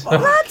explosion. So,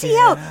 Bloody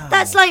hell.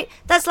 That's like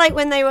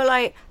when they were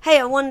like, hey,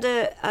 I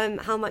wonder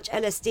how much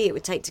LSD it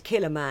would take to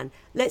kill a man.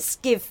 Let's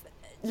give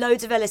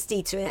loads of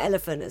LSD to an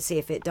elephant and see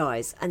if it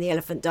dies. And the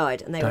elephant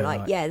died. And they were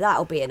like, yeah,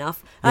 that'll be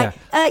enough. Yeah,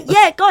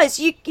 guys,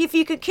 if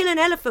you could kill an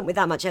elephant with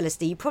that much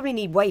LSD, you probably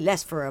need way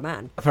less for a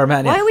man. For a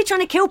man, Why are we trying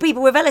to kill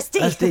people with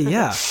LSD? LSD,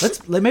 yeah.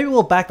 Maybe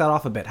we'll back that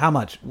off a bit. How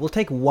much? We'll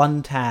take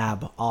 1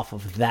 tab off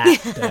of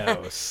that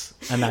dose.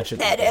 And that should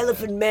That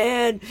elephant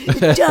man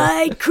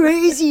died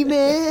crazy,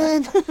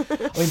 man.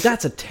 I mean,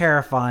 that's a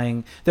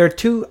terrifying... There are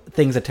two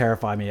things that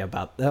terrify me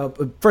about...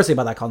 firstly,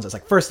 about that concept.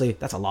 Like, firstly,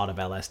 that's a lot of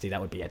LSD.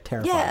 That would be a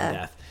terrifying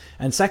death.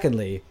 And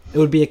secondly, it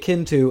would be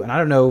akin to... And I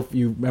don't know if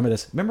you remember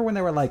this. Remember when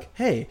they were like,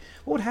 hey,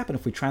 what would happen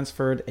if we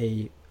transferred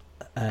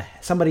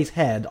somebody's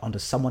head onto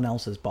someone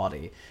else's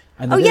body?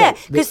 And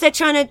because they're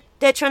trying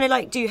to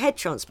like do head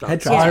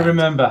transplants. I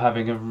remember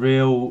having a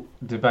real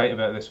debate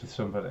about this with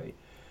somebody.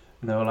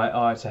 And they were like,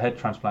 oh, it's a head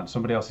transplant,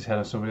 somebody else's head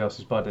on somebody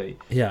else's body.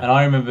 Yeah. And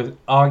I remember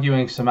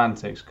arguing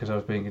semantics because I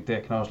was being a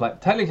dick. And I was like,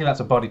 technically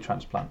that's a body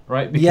transplant,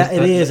 right? Because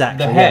it is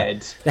actually. The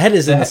head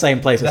is in the same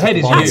place as the head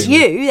is That's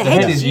you. The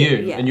head is you.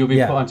 Yeah. And you'll be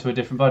put onto a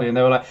different body. And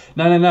they were like,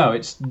 no,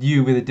 it's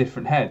you with a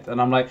different head.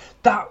 And I'm like,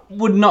 that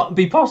would not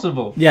be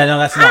possible. Yeah, no,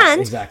 that's not.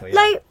 And, exactly.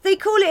 like, they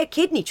call it a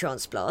kidney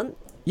transplant.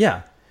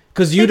 Yeah.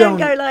 Because you don't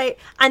go like,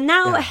 and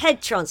now a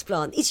head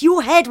transplant. It's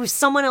your head with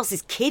someone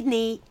else's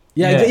kidney.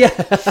 Yeah.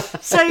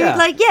 So,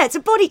 it's a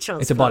body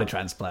transplant. It's a body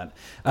transplant.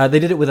 They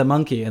did it with a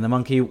monkey, and the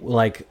monkey,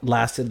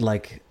 lasted,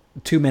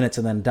 2 minutes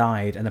and then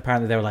died. And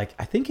apparently they were like,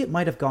 I think it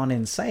might have gone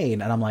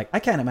insane. And I'm like, I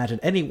can't imagine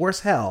any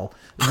worse hell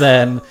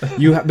than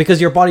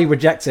because your body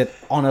rejects it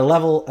on a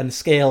level and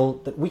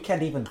scale that we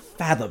can't even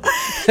fathom.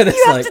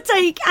 You have to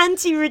take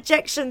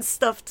anti-rejection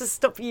stuff to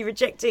stop you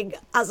rejecting,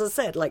 as I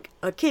said, like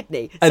a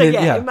kidney. So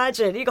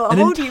imagine you got a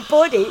whole new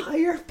body.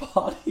 Entire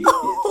body.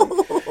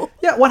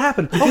 Yeah, what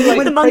happened? Oh, you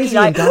went the monkey crazy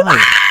and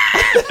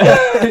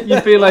died. You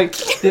feel like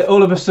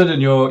all of a sudden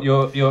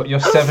you're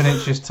 7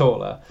 inches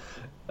taller.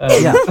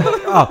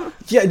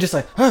 Just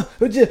like,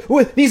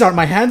 these aren't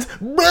my hands.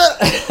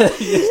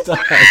 It's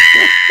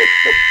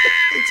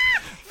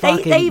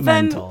fucking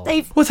mental.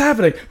 What's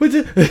happening?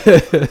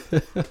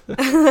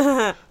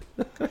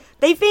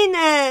 They've been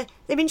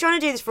trying to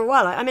do this for a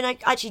while. I mean, I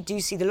actually do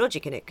see the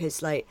logic in it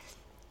because, like,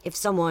 if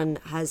someone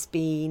has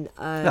been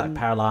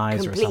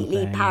paralyzed,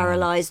 completely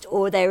paralyzed,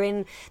 or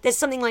there's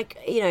something like,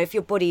 if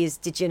your body is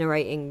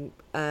degenerating.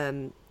 A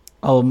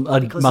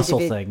muscle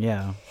thing,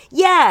 yeah.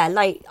 Yeah,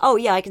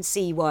 I can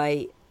see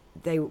why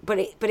but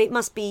it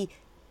must be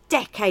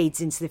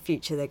decades into the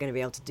future they're going to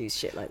be able to do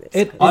shit like this.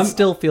 It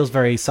still feels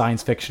very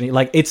science fiction-y.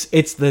 Like,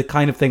 it's the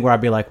kind of thing where I'd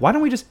be like, why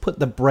don't we just put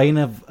the brain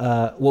of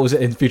what was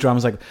it in Futurama? I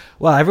was like,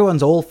 well,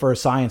 everyone's old for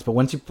science, but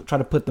once you try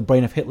to put the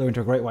brain of Hitler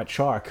into a great white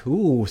shark,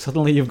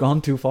 suddenly you've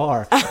gone too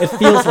far. It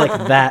feels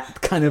like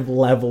that kind of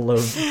level of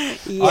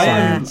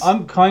science.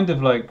 I'm kind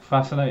of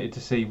fascinated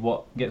to see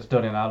what gets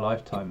done in our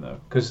lifetime, though,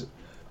 because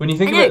when you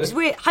think I know, about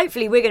because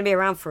hopefully we're going to be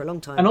around for a long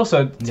time. and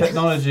also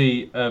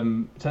technology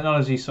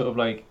sort of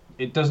like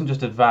it doesn't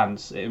just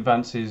advance; it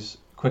advances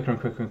quicker and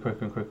quicker and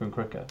quicker and quicker and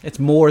quicker. It's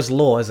Moore's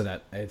law, isn't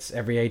it? It's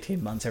every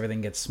 18 months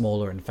everything gets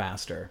smaller and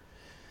faster.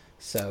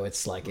 So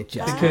it's like it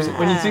just Because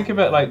when you think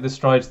about like the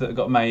strides that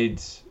got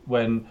made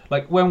when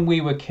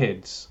we were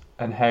kids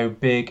and how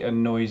big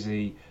and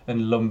noisy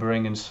and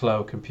lumbering and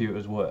slow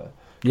computers were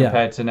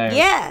compared to now.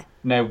 Yeah.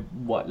 Now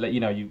what, like, you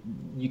know, you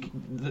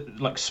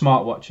like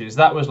smartwatches,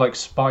 that was like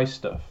spy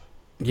stuff.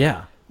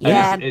 Yeah.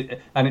 Yeah.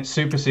 And it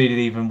superseded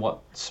even what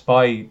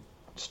spy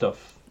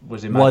stuff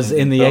was imagined Was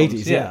in the films.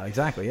 80s. Yeah,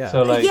 exactly. Yeah.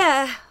 So like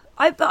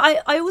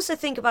I also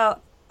think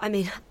about, I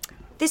mean,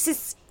 this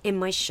is in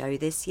my show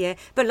this year,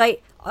 but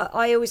like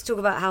I always talk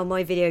about how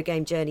my video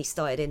game journey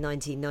started in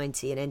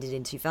 1990 and ended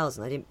in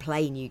 2000. I didn't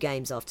play new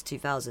games after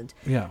 2000.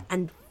 Yeah.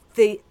 And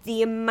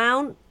the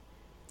amount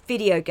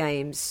video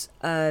games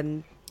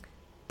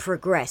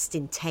progressed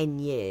in 10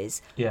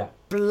 years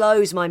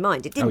blows my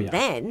mind. It didn't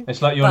then.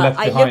 It's like you're but left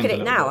I behind look at a it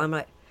little now, bit. I'm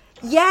like,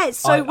 yeah, it's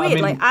so I weird.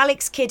 mean, like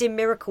Alex Kidd in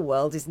Miracle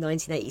World is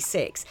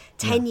 1986.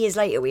 10 years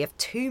later, we have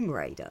Tomb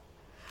Raider.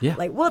 Yeah.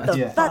 Like, what the?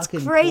 That's That's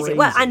fucking crazy.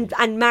 Well, crazy.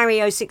 and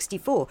Mario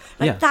 64.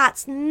 Like, Yeah.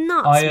 that's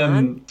nuts,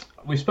 man.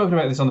 We've spoken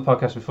about this on the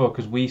podcast before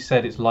because we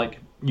said it's like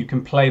you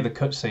can play the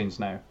cutscenes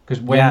now. Because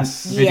when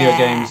Yes. video Yeah.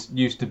 games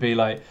used to be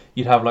like,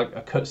 you'd have like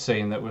a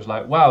cutscene that was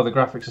like, wow, the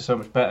graphics are so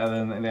much better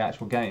than in the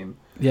actual game.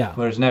 Yeah.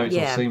 Whereas now it's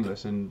all Yeah.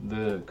 seamless and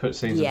the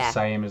cutscenes are Yeah. the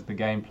same as the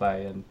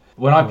gameplay. And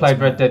when I played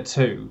Red Dead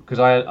 2, because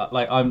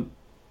I'm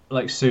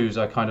like Suze,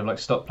 I kind of like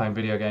stopped playing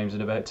video games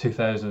in about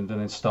 2000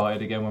 and then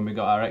started again when we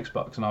got our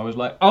Xbox, and I was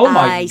like, oh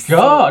my I see.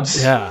 god!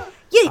 Yeah.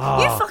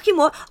 Yeah, you fucking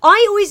what?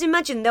 I always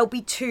imagine they'll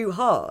be too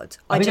hard.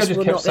 I think I just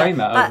will kept not be saying able-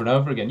 that but- over and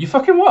over again. You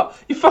fucking what?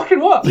 You fucking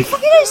what? You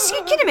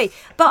know, kidding me?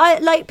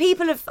 But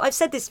I've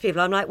said this to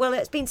people. I'm like, well,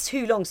 it's been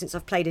too long since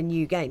I've played a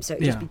new game, so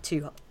it'd just Yeah.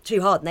 be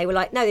too hard. And they were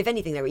like, no, if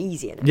anything, they were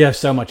easier now. Yeah,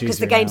 so much easier. Because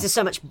the games now. are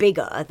so much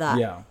bigger that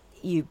Yeah.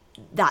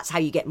 that's how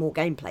you get more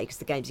gameplay, because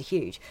the games are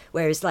huge.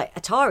 Whereas like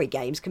Atari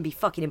games can be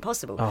fucking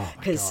impossible Oh, my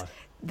because God.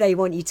 they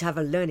want you to have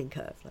a learning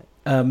curve. Like,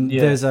 I'm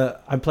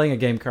playing a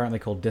game currently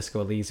called Disco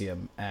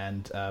Elysium,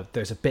 and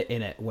there's a bit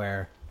in it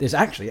where there's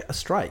actually a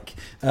strike.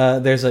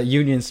 There's a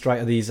union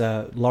strike. These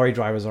lorry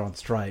drivers are on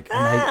strike,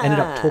 and I ended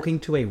up talking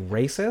to a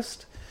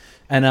racist,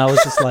 and I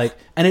was just like,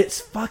 and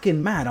it's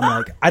fucking mad.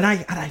 I'm like, and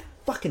I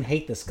fucking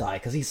hate this guy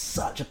because he's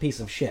such a piece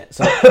of shit.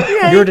 So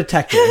you're a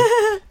detective,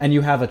 and you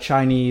have a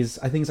Chinese,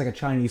 I think it's like a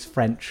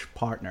Chinese-French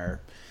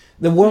partner.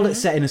 The world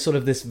is set in a sort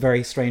of this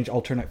very strange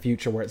alternate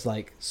future where it's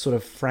like sort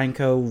of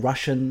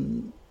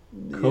Franco-Russian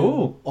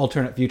Cool.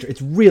 alternate future.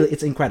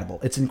 It's incredible.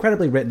 It's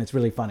incredibly written. It's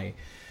really funny.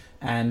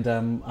 And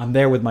I'm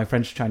there with my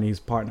French-Chinese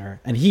partner,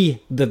 and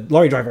the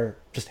lorry driver,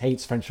 just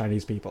hates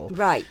French-Chinese people.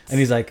 Right. And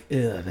he's like, ugh,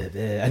 ugh, ugh.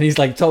 And he's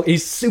like,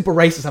 he's super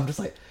racist. I'm just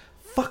like,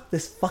 fuck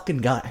this fucking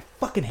guy. I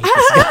fucking hate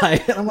this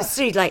guy. And I'm like,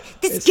 dude, like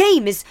this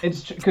game is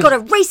it's got a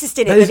racist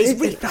in it, but it's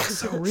really it felt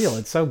so real.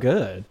 It's so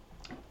good.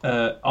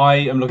 I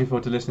am looking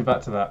forward to listening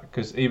back to that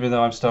because even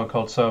though I'm stone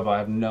cold sober, I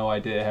have no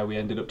idea how we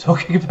ended up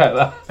talking about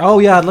that. Oh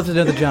yeah, I'd love to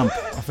know the jump.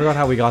 I forgot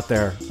how we got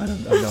there. I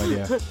have no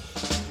idea.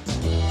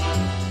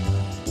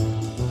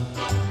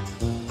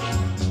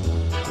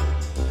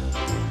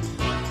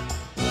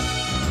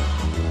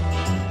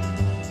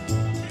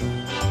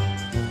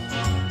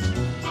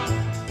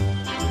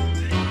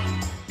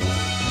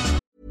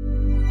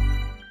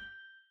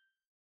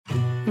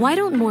 Why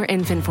don't more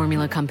infant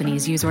formula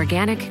companies use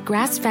organic,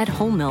 grass-fed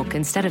whole milk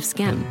instead of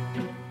skim?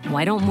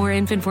 Why don't more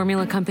infant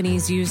formula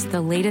companies use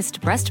the latest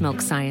breast milk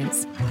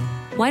science?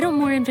 Why don't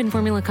more infant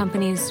formula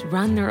companies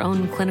run their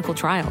own clinical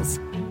trials?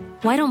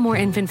 Why don't more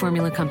infant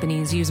formula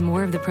companies use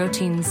more of the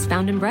proteins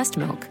found in breast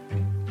milk?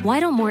 Why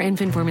don't more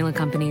infant formula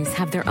companies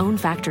have their own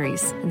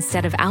factories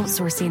instead of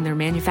outsourcing their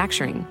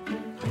manufacturing?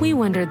 We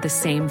wondered the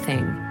same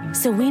thing.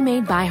 So we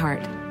made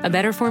ByHeart, a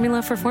better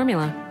formula for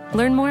formula.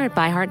 Learn more at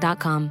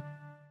byheart.com.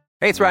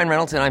 Hey, it's Ryan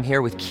Reynolds, and I'm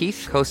here with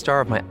Keith,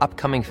 co-star of my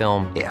upcoming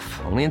film,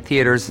 If, only in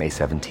theaters May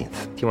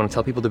 17th. Do you want to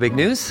tell people the big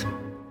news?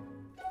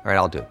 All right,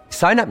 I'll do it.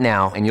 Sign up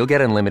now and you'll get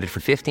unlimited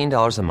for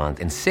 $15 a month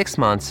and 6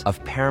 months of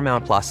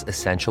Paramount Plus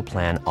Essential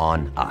Plan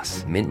on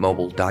us.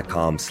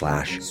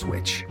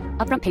 MintMobile.com/switch.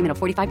 Upfront payment of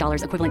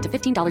 $45 equivalent to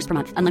 $15 per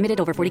month. Unlimited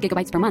over 40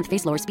 gigabytes per month.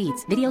 Face lower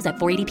speeds. Videos at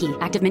 480p.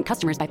 Active Mint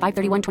customers by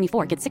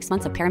 531.24 get 6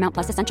 months of Paramount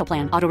Plus Essential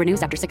Plan. Auto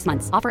renews after 6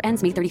 months. Offer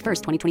ends May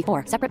 31st,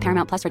 2024. Separate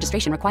Paramount Plus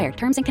registration required.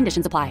 Terms and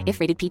conditions apply if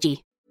rated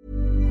PG.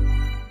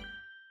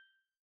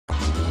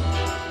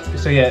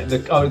 So yeah,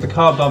 the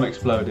car bomb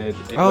exploded.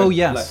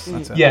 Yes.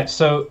 That's it. Yeah.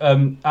 So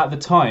at the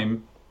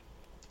time,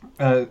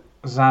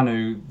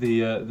 ZANU,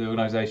 the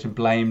organisation,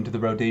 blamed the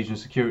Rhodesian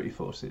security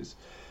forces.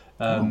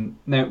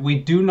 Now we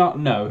do not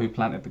know who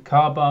planted the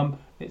car bomb.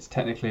 It's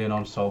technically an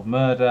unsolved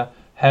murder.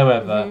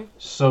 However,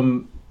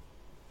 some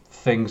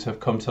things have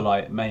come to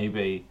light,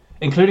 maybe,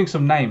 including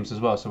some names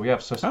as well. So we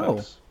have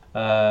suspects.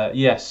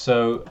 Yes.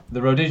 So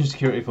the Rhodesian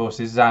security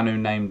forces, ZANU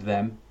named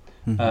them.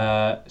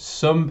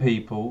 Some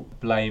people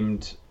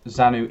blamed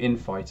ZANU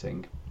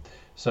infighting.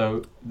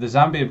 So the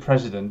Zambian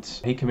president,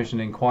 he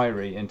commissioned an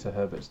inquiry into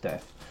Herbert's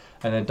death,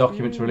 and then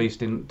documents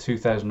released in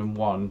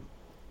 2001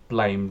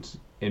 blamed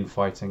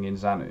infighting in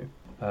ZANU.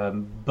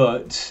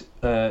 But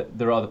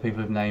there are other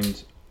people who've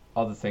named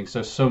other things.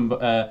 So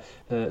so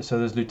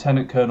there's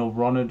Lieutenant Colonel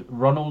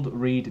Ronald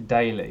Reed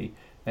Daly,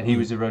 and he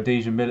was a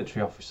Rhodesian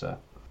military officer,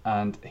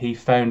 and he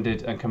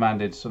founded and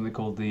commanded something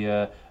called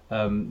the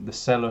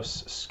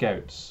Selous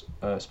Scouts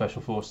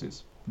Special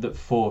Forces that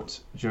fought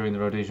during the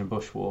Rhodesian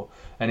Bush War.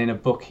 And in a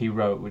book he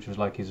wrote, which was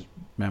like his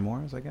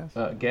memoirs, I guess.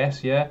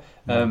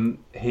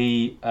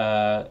 He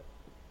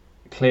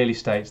clearly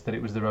states that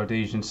it was the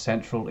Rhodesian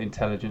Central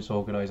Intelligence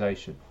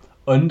Organisation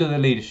under the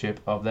leadership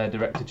of their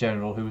Director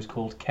General, who was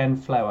called Ken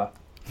Flower.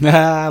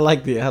 I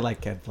like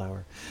Ken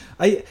Flower.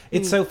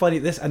 It's so funny,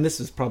 this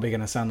is probably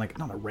going to sound like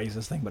not a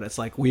racist thing, but it's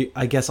like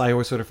I guess I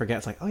always sort of forget,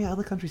 it's like, oh yeah,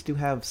 other countries do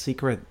have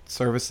secret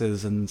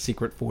services and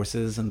secret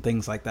forces and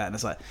things like that, and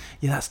it's like,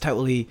 yeah, that's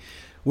totally,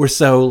 we're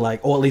so like,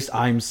 or at least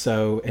I'm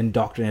so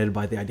indoctrinated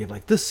by the idea of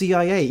like the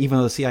CIA, even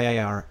though the CIA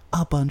are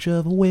a bunch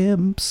of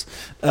wimps,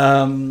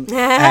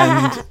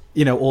 and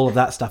you know, all of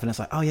that stuff, and it's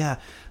like, oh yeah,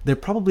 they're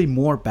probably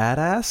more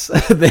badass.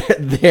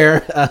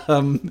 their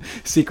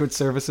secret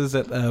services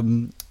at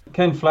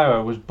Ken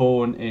Flower was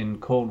born in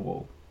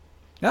Cornwall.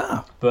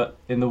 Ah. But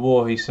in the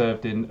war he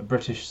served in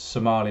British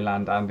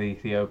Somaliland and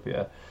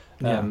Ethiopia.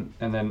 And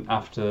then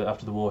after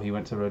the war he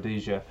went to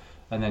Rhodesia,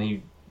 and then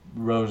he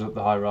rose up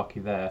the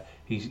hierarchy there.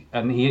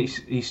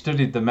 He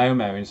studied the Mau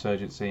Mau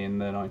insurgency in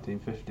the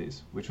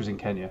 1950s, which was in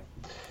Kenya.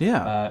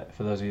 Yeah.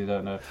 For those of you who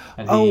don't know.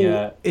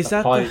 And is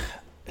that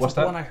what's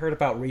the that? one I heard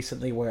about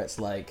recently where it's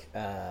like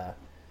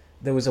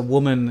there was a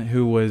woman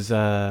who was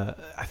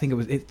I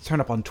think it turned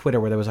up on Twitter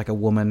where there was like a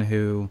woman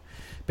who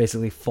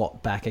basically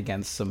fought back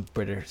against some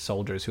British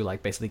soldiers who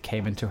like basically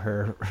came into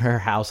her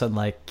house and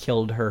like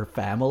killed her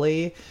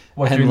family.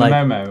 What, and, during like,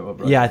 the Mau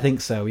Mau? Yeah, I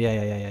think so.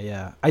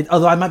 Yeah.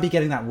 Although I might be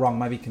getting that wrong,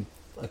 might be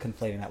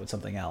conflating that with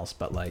something else,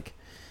 but like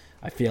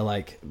I feel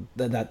like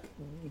that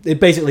it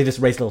basically just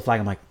raised a little flag.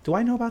 I'm like, do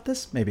I know about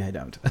this? Maybe I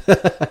don't.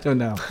 I don't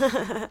know.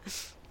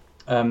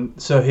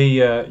 So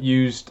he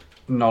used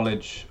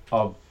knowledge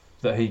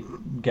that he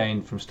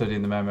gained from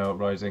studying the Mau Mau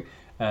uprising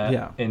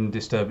in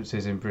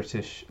disturbances in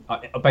British,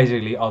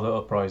 basically other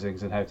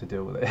uprisings and how to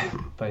deal with it.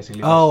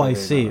 Basically. Oh, I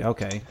see.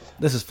 Okay,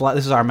 this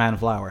is our man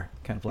Flower,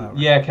 Ken Flower.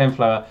 Yeah, Ken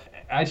Flower.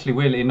 Actually,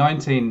 weirdly, in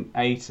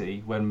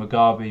 1980, when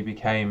Mugabe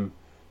became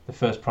the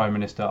first prime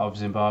minister of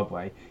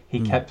Zimbabwe,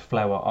 he kept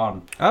Flower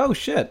on. Oh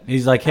shit!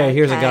 He's like, hey,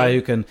 here's a guy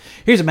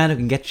here's a man who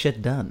can get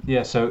shit done.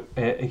 Yeah, so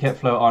he kept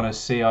Flower on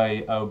as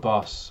CIO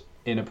boss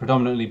in a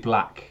predominantly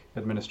black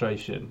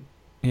administration.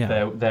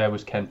 Yeah, there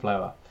was Ken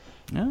Flower.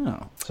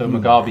 Oh, so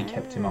Mugabe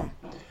kept him on.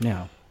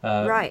 Yeah,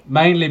 right.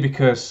 Mainly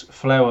because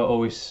Flower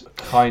always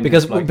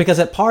because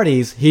at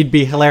parties he'd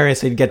be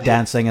hilarious. He'd get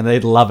dancing and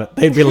they'd love it.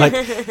 They'd be like,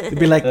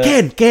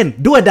 Ken,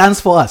 do a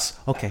dance for us.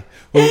 Okay.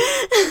 Well,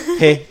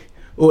 hey.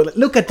 Oh,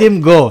 look at him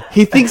go.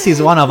 He thinks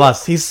he's one of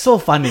us. He's so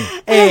funny.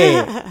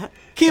 Hey,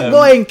 keep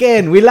going,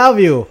 Ken. We love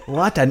you.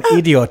 What an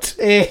idiot.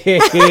 Hey.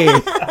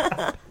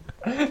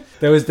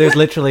 There's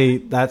literally,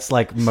 that's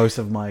like most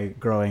of my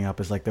growing up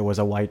is like there was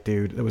a white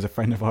dude, there was a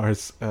friend of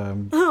ours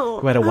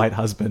who had a white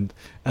husband,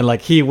 and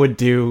like he would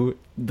do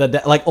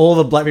like all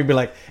the black people be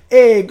like,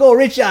 hey, go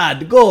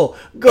Richard, go.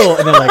 And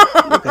they're like,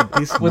 look at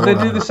this. Would they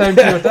do the same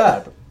to your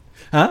dad?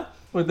 Huh?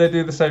 Would they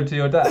do the same to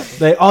your dad?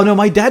 Oh no,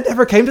 my dad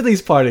never came to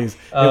these parties.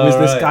 It was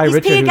this guy He's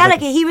Richard. Peter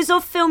Gallagher. He was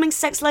off filming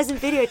Sex, Lies and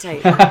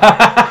Videotape.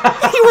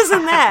 He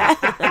wasn't there.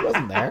 He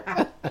wasn't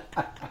there.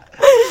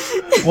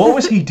 What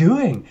was he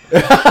doing?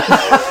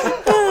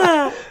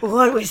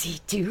 What was he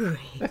doing?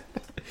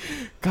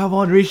 Come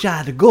on,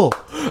 Richard, go.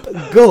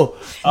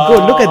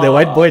 Look at the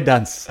white boy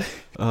dance.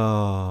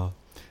 Oh.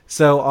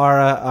 So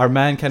our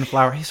man Ken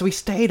Flower, so he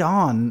stayed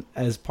on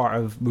as part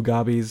of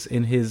Mugabe's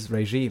in his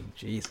regime.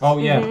 Jeez. Oh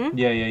yeah, he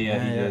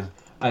did.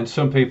 And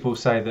some people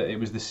say that it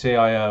was the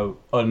CIO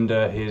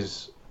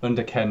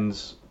under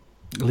Ken's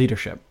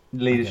leadership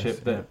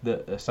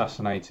that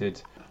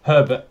assassinated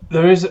Herbert.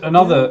 There is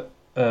another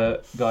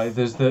guy.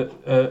 There's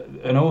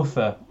an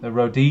author, a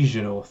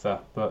Rhodesian author,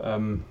 but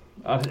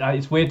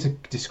it's weird to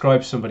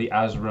describe somebody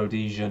as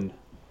Rhodesian.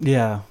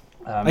 Yeah.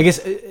 I guess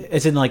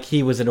it's in like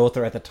he was an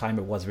author at the time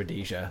it was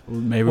Rhodesia.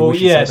 Maybe we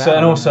should say that. So,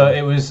 and also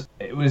it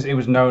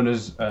was known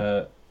as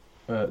the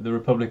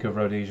Republic of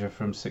Rhodesia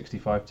from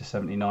 65 to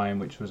 79,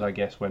 which was, I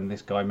guess, when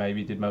this guy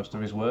maybe did most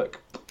of his work.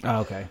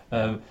 Oh, okay.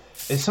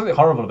 It's something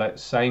horrible about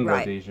saying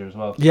Rhodesia as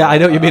well. Yeah, I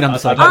know what you mean. I'm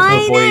just like, I'd like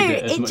to avoid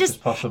it as much as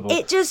possible.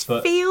 It just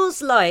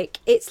feels like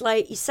it's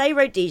like you say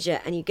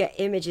Rhodesia and you get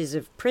images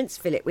of Prince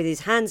Philip with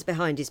his hands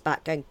behind his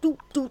back going doo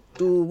doo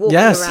doo, walking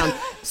around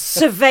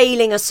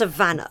surveilling a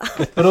savannah.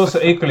 But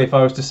also equally, if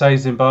I was to say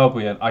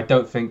Zimbabwean, I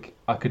don't think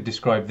I could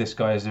describe this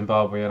guy as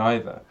Zimbabwean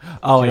either.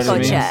 Oh, you know what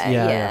I mean?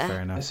 Yeah,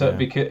 fair enough. So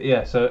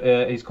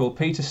he's called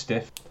Peter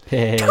Stiff.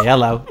 Hey,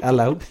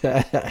 hello.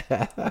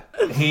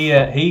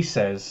 He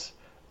says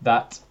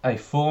that a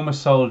former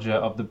soldier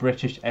of the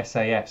British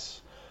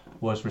SAS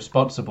was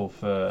responsible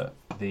for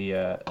the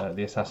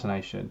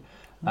assassination,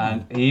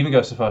 and he even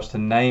goes so far as to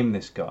name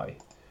this guy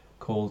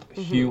called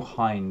Hugh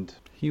Hind.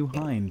 Hugh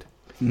Hind.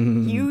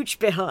 Huge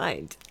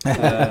behind.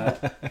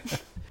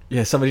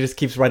 Yeah, somebody just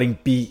keeps writing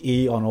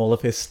BE on all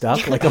of his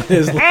stuff. Like on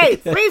his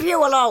Hey, leave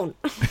you alone.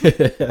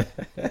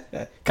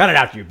 Cut it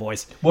out, you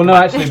boys. Well, no,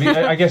 actually,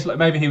 I guess like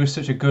maybe he was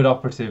such a good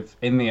operative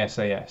in the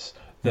SAS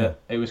that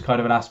it was kind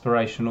of an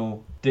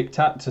aspirational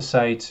diktat to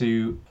say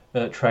to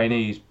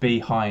trainees, "Be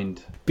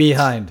Hind."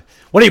 Behind.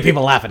 What are you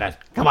people laughing at?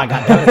 Come on,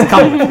 goddammit,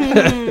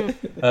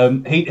 come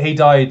on. He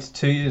died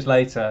 2 years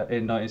later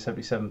in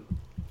 1977.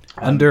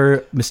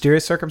 Under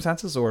mysterious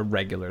circumstances or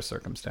regular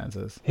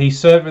circumstances? He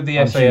served with the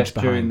I'm SAS huge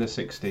during behind. the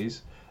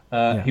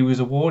 60s. He was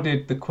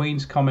awarded the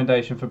Queen's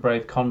Commendation for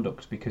Brave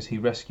Conduct because he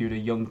rescued a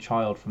young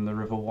child from the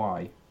River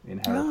Wye in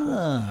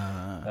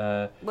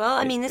Hereford. Well,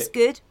 I mean, that's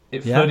good.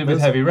 It Yeah, flooded with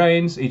that's- heavy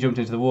rains. He jumped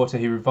into the water.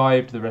 He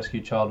revived the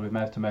rescued child with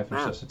mouth-to-mouth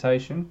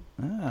resuscitation.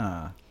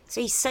 So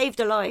he saved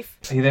a life.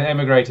 He then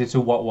emigrated to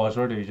what was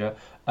Rhodesia,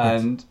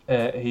 and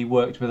he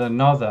worked with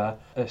another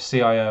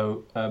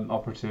CIO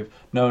operative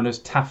known as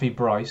Taffy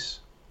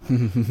Bryce.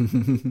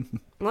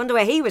 Wonder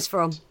where he was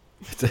from.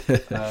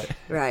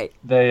 Right.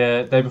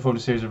 They performed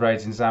a series of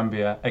raids in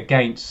Zambia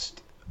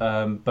against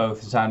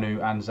both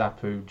ZANU and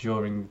ZAPU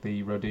during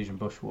the Rhodesian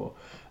Bush War.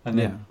 And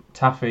then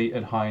Taffy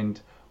and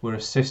Hind were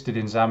assisted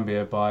in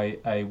Zambia by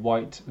a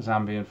white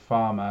Zambian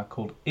farmer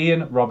called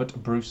Ian Robert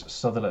Bruce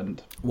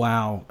Sutherland.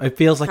 Wow. It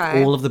feels like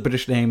Okay. all of the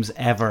British names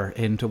ever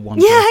into one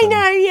Yeah, person. I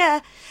know, yeah.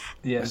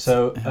 Yeah,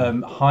 so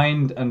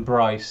Hind and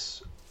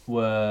Bryce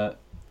were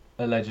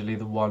allegedly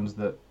the ones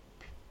that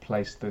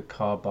placed the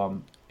car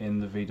bomb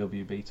in the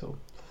VW Beetle.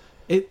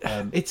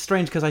 It's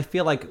strange because I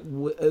feel like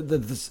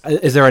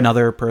is there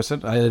another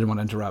person? I didn't want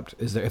to interrupt.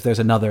 If there's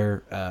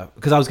another?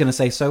 Because I was going to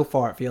say so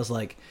far it feels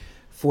like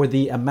for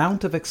the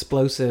amount of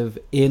explosive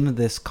in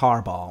this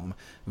car bomb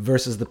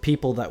versus the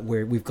people that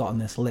we've got on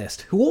this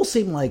list, who all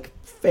seem like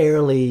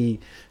fairly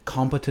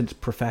competent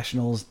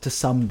professionals to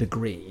some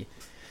degree.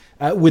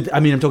 I'm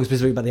talking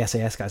specifically about the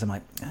SAS guys. I'm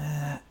like,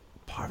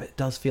 part of it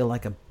does feel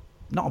like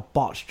not a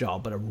botched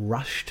job, but a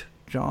rushed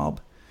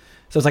job.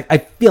 So it's like I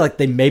feel like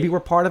they maybe were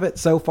part of it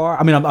so far.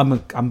 I mean,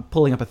 I'm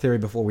pulling up a theory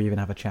before we even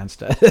have a chance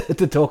to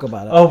to talk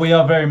about it. Oh, we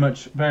are very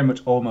much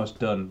almost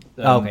done.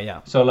 Okay,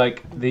 yeah. So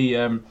like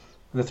the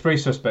three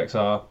suspects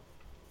are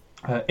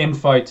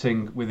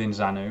infighting within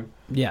ZANU.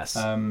 Yes.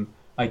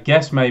 I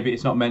guess maybe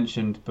it's not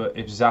mentioned, but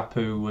if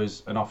ZAPU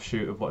was an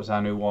offshoot of what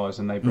ZANU was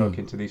and they broke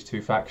into these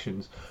two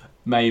factions,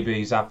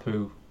 maybe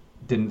ZAPU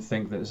didn't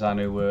think that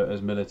ZANU were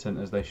as militant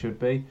as they should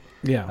be.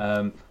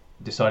 Yeah.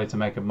 Decided to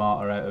make a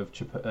martyr out of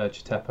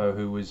Chitepo,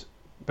 who was,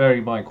 bearing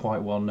in mind,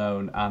 quite well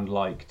known and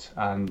liked,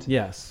 and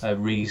Yes. a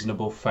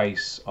reasonable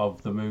face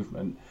of the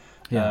movement.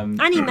 Yeah.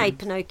 And he made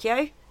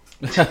Pinocchio.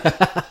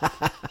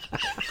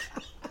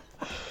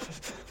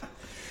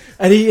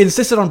 And he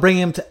insisted on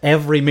bringing him to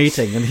every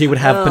meeting, and he would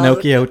have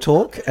Pinocchio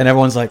talk, and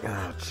everyone's like,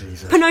 "Oh,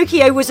 Jesus."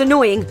 Pinocchio was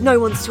annoying. No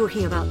one's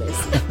talking about this.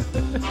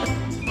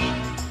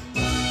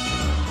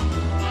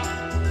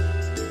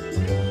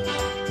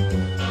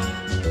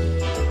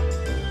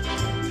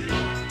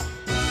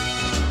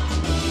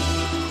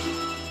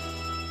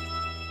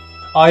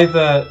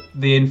 Either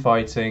the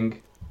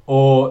infighting,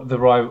 or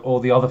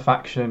the other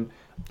faction,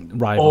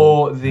 Rival.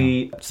 or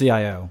the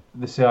CIO.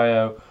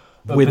 CIO.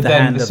 With but the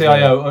then hand the of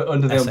CIO the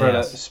under the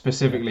umbrella, SAS.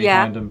 specifically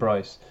Yeah. Hind and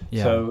Bryce.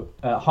 Yeah. So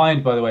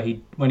Hind, by the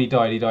way, when he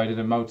died in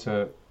a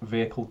motor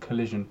vehicle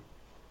collision.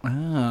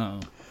 Oh.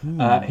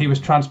 He was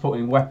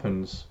transporting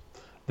weapons.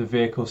 The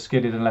vehicle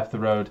skidded and left the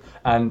road,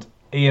 and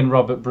Ian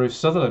Robert Bruce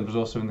Sutherland was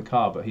also in the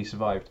car, but he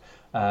survived.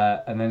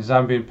 And then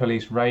Zambian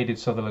police raided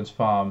Sutherland's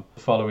farm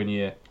the following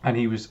year, and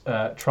he was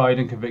tried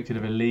and convicted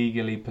of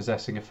illegally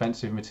possessing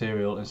offensive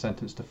material and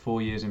sentenced to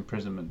 4 years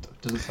imprisonment.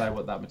 Doesn't say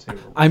what that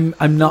material was.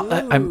 I'm not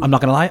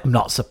gonna lie. I'm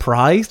not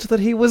surprised that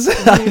he was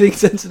hiding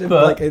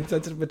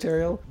insensitive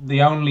material.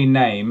 The only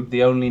name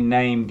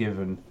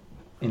given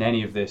in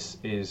any of this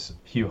is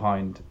Hugh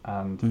Hind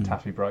and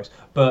Taffy Bryce,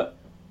 but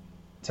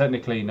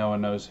technically no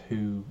one knows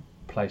who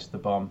placed the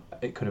bomb.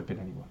 It could have been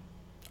anyone.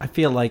 I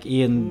feel like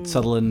Ian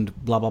Sutherland,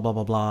 blah blah blah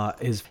blah blah,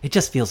 it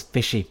just feels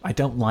fishy. I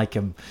don't like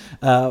him.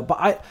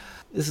 But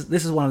this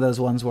is one of those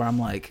ones where I'm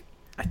like,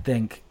 I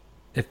think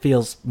it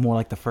feels more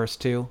like the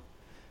first two,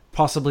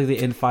 possibly the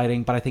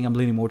infighting. But I think I'm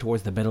leaning more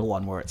towards the middle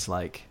one, where it's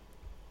like,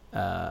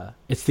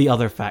 it's the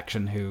other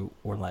faction who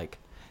were like,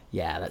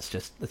 yeah,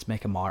 let's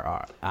make a martyr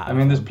out I of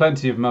mean, there's him.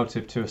 plenty of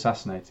motive to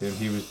assassinate him.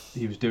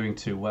 He was doing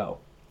too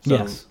well. So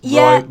Yes.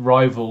 Yeah.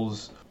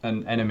 rivals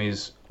and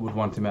enemies would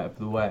want him out of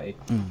the way.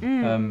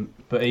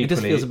 But equally, It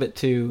just feels a bit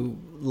too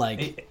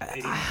like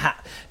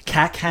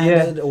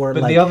cack-handed or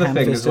but like the other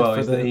thing as ham-fisted well for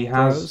is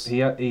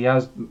that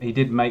the he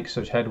did make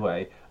such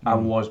headway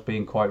and was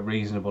being quite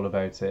reasonable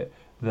about it,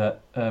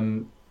 that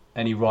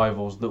any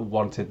rivals that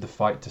wanted the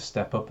fight to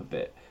step up a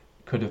bit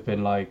could have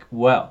been like,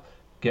 well,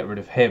 get rid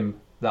of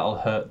him, that'll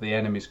hurt the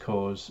enemy's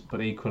cause,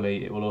 but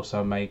equally it will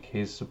also make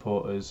his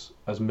supporters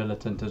as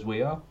militant as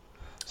we are.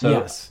 So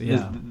Yes,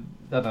 yeah.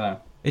 I don't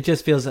know. It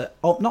just feels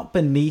not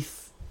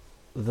beneath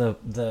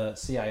the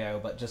CIO,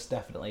 but just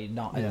definitely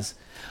not as.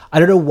 I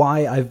don't know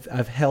why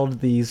I've held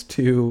these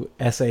two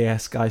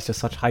SAS guys to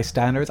such high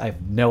standards. I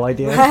have no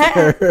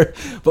idea,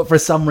 but for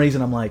some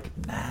reason I'm like,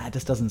 nah, it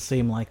just doesn't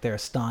seem like their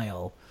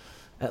style.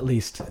 At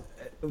least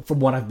from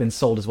what I've been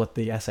sold is what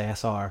the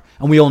SAS are,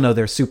 and we all know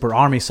they're super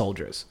army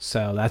soldiers,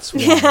 so that's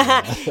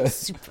why.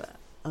 Super.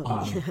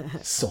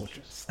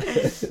 Soldiers.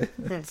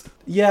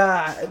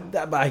 Yeah,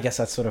 I guess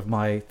that's sort of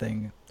my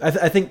thing.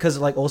 I think because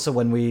like also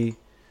when we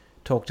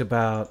talked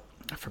about,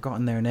 I've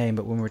forgotten their name,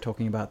 but when we were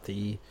talking about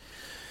the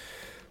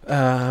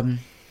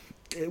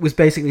it was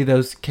basically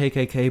those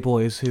KKK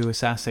boys who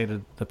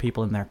assassinated the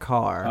people in their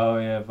car. Oh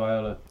yeah,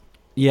 Viola.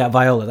 Yeah,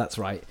 Viola, that's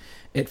right.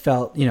 It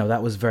felt,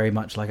 that was very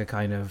much like a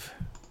kind of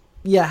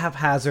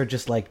haphazard,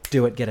 just like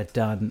do it, get it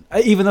done.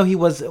 Even though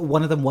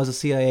one of them was a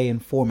CIA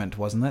informant,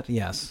 wasn't it?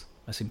 Yes.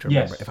 I seem to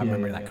remember, if I'm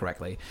remembering that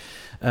correctly.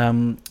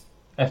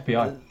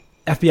 FBI.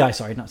 FBI,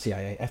 sorry, not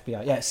CIA.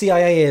 FBI. Yeah,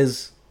 CIA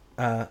is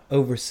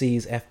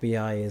overseas,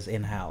 FBI is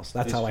in-house.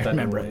 That's how I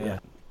remember it, yeah.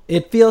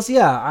 It feels,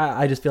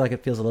 I just feel like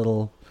it feels a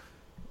little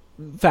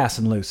fast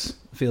and loose.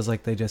 It feels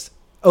like they just...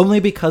 Only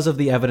because of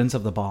the evidence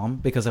of the bomb,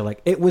 because they're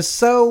like, it was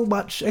so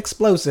much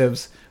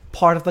explosives,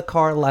 part of the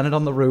car landed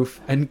on the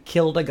roof and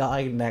killed a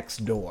guy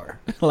next door.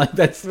 Like,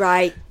 that's...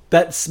 Right.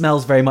 That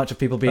smells very much of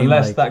people being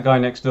Unless that guy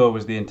next door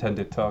was the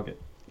intended target.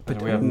 But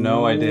we have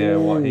no idea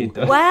what he'd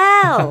done.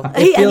 Wow.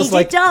 And he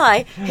did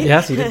die.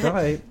 Yes, he did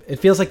die. It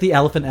feels like the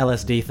elephant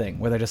LSD thing,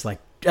 where they're just like,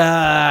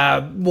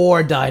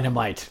 more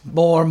dynamite.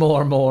 More.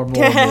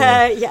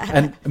 Yeah.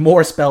 And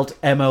more spelt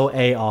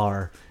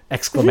MOAR,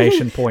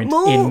 exclamation point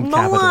in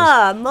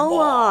capitals.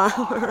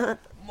 More.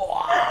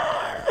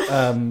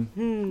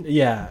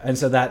 Yeah, and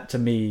so that to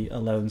me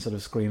alone sort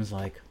of screams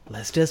like,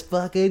 let's just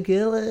fucking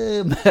kill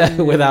him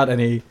without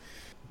any...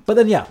 But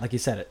then, yeah, like you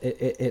said,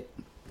 it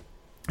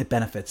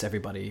benefits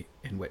everybody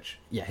in which,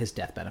 his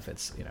death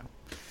benefits,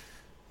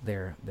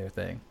 their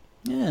thing.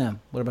 Yeah.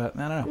 What about,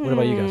 I don't know. What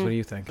about you guys? What do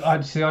you think?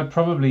 I'd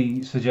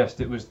probably suggest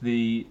it was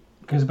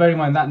because bearing in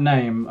mind that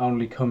name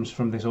only comes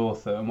from this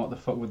author, and what the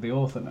fuck would the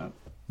author know?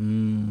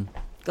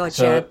 Gotcha.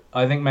 So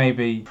I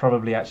think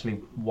probably actually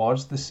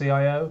was the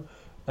CIO,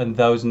 and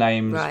those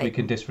names we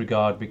can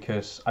disregard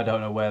because I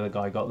don't know where the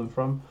guy got them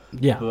from.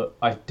 Yeah. But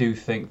I do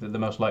think that the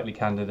most likely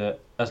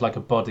candidate, as like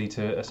a body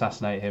to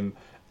assassinate him,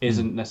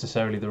 isn't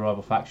necessarily the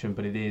rival faction,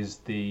 but it is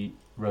the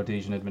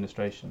Rhodesian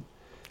administration.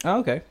 Oh,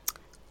 okay.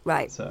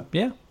 Right. So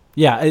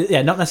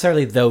Yeah, not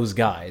necessarily those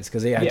guys,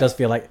 because it does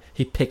feel like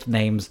he picked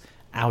names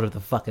out of the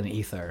fucking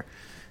ether.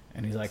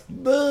 And he's like,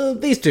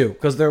 these two,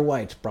 because they're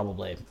white,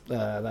 probably.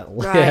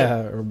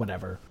 Or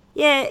whatever.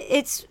 Yeah,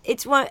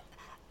 it's what,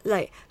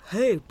 like,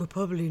 hey, we'll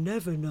probably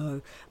never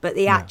know. But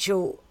the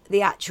actual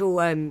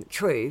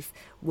truth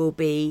will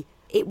be,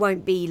 it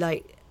won't be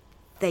like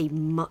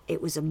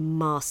it was a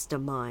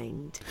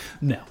mastermind.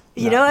 No.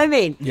 You know what I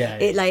mean? Yeah.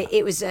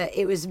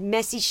 It was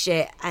messy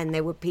shit, and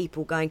there were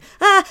people going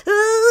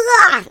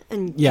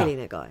and killing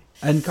a guy.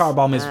 And car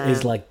bomb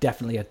is like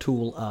definitely a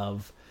tool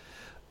of,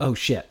 oh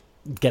shit,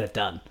 get it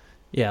done.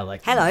 Yeah,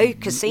 like hello,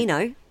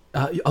 casino.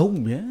 Oh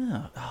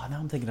yeah. Oh, now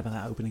I'm thinking about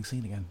that opening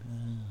scene again.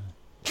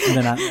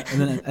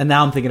 And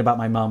now I'm thinking about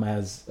my mum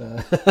as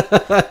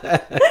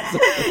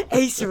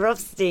Ace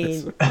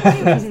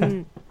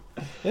Rothstein.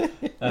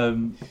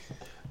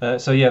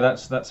 So yeah,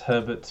 that's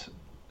Herbert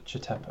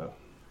Chitepo.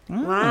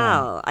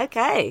 Wow.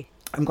 Okay.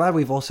 I'm glad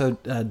we've also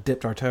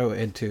dipped our toe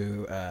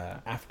into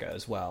Africa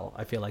as well.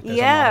 I feel like there's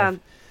a lot of...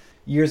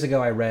 Years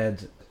ago, I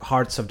read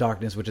Hearts of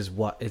Darkness, which is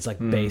what is like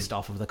based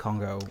off of the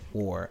Congo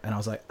War, and I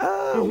was like,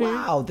 oh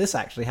wow, this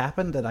actually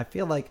happened, and I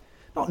feel like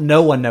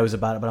no one knows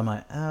about it, but I'm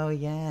like, oh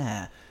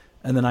yeah.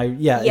 And then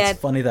it's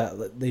funny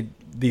that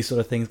these sort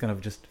of things kind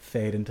of just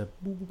fade into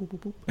boop, boop, boop,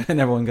 boop,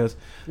 and everyone goes,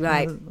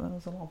 right.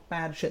 There's a lot of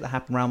bad shit that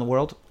happened around the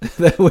world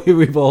that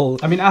we've all...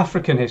 I mean,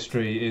 African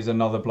history is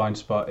another blind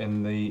spot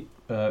in the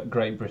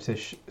Great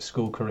British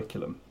school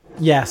curriculum.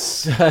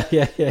 Yes.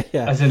 yeah.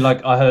 As in,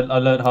 like, I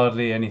learned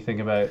hardly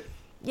anything about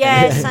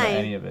same.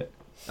 any of it.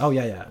 Oh,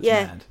 yeah. It's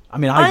Yeah. mad. I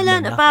mean, I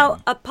learned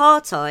about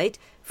apartheid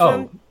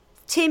from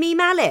Timmy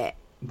Mallet.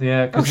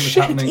 Yeah, because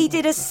He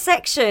did a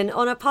section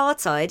on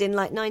apartheid in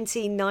like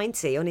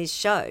 1990 on his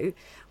show,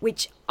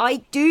 which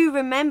I do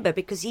remember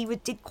because he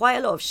did quite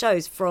a lot of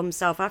shows from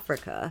South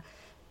Africa,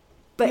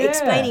 but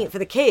explaining it for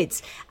the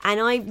kids. And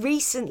I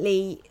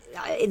recently,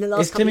 in the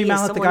last couple of years, Timmy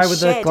Mallet the guy with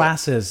the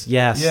glasses?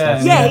 Yes.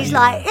 Yeah. He's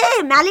like,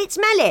 hey, Mallet's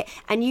Mallet.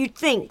 And you'd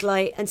think,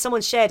 like, and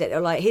someone shared it,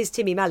 they're like, here's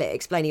Timmy Mallet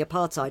explaining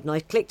apartheid. And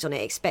I clicked on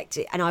it,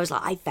 expected, and I was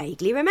like, I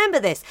vaguely remember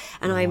this.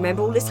 And I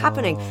remember all this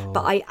happening.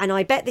 But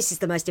I bet this is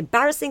the most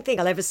embarrassing thing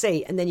I'll ever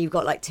see. And then you've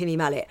got, like, Timmy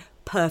Mallet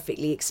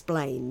perfectly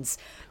explains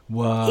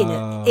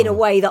in a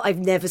way that I've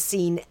never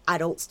seen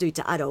adults do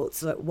to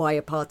adults, like why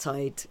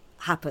apartheid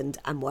happened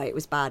and why it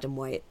was bad and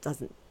why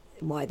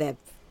they've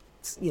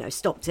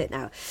stopped it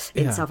now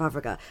in South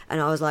Africa.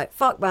 And I was like,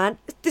 fuck man,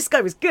 this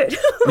guy was good.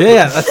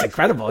 Yeah, that's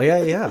incredible.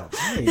 Yeah. Yeah,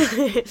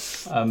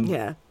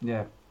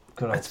 because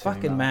Good old It's Timmy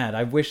fucking Mad. mad.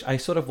 I wish I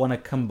sort of want to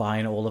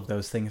combine all of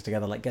those things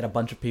together, like get a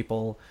bunch of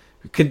people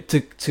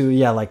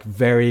to like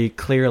very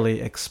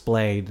clearly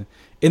explain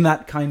in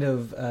that kind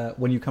of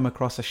when you come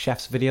across a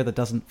chef's video that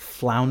doesn't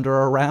flounder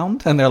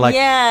around and they're like,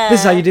 this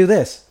is how you do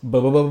this,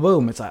 boom, boom, boom,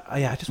 boom. It's like, oh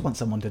yeah, I just want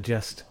someone to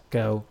just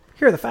go,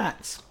 here are the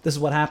facts. This is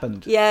what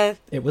happened. Yeah,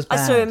 it was bad.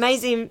 I saw an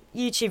amazing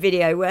YouTube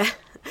video where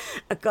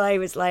a guy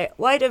was like,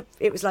 why do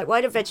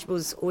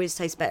vegetables always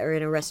taste better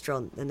in a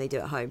restaurant than they do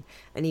at home?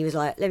 And he was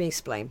like, let me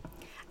explain.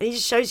 And he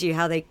just shows you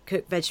how they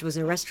cook vegetables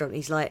in a restaurant.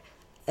 He's like,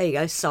 there you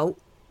go, salt.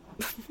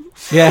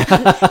 Yeah.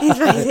 He's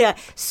like, yeah,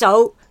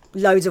 salt,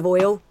 loads of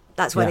oil.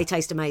 That's why Yeah. they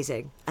taste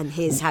amazing. And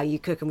here's how you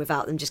cook them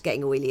without them just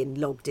getting oily and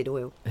logged in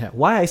oil. Yeah,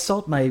 why I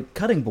salt my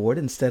cutting board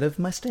instead of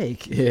my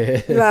steak.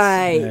 Yes.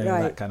 Right.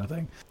 That kind of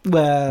thing.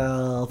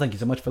 Well, thank you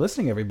so much for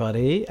listening,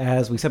 everybody.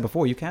 As we said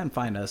before, you can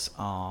find us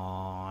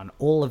on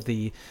all of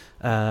the...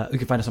 you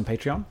can find us on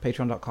Patreon,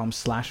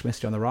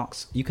 patreon.com/Mystery on the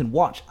Rocks. You can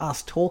watch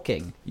us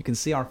talking. You can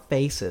see our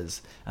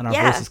faces and our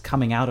voices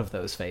coming out of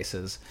those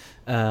faces.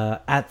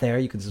 At there,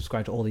 you can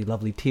subscribe to all the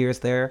lovely tiers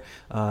there.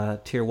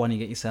 Tier 1, you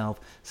get yourself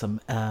some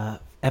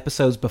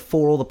episodes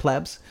before all the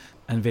plebs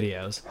and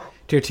videos.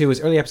 Tier 2 is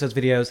early episodes,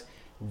 videos,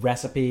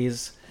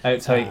 recipes,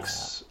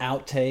 Outtakes,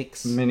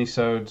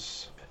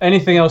 minisodes,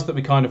 anything else that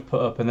we kind of put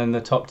up, and then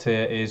the top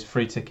tier is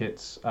free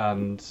tickets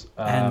and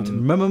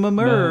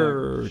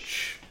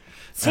merch.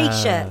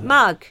 T-shirt,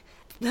 mug,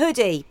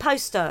 hoodie,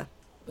 poster.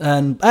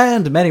 And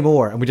many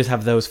more. And we just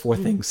have those 4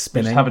 things We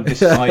spinning. just haven't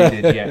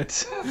decided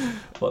yet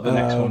what the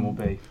next one will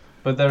be.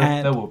 But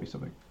there will be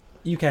something.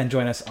 You can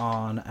join us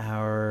on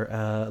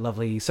our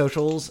lovely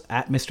socials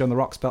at Mystery on the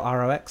Rocks, spelled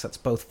ROX. That's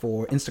both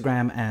for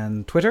Instagram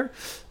and Twitter.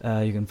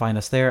 You can find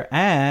us there.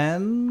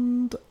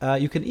 And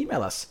you can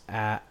email us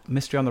at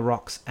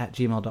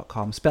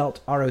mysteryontheRocks@gmail.com,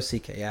 spelled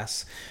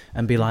ROCKS,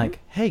 and be like,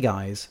 hey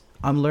guys,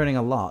 I'm learning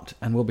a lot.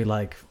 And we'll be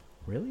like,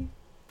 really?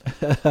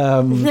 What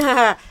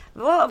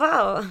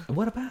about?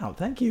 What about?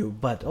 Thank you.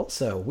 But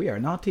also, we are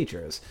not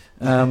teachers.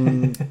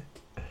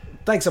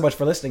 Thanks so much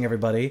for listening,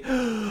 everybody. Bye.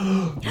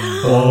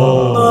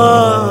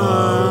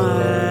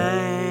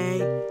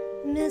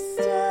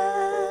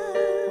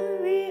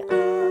 Mystery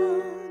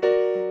on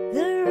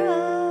the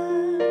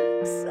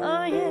rocks,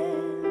 oh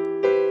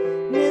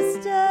yeah.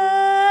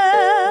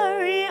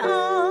 Mystery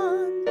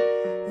on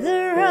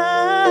the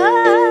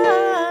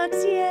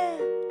rocks, yeah.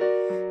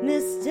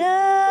 Mystery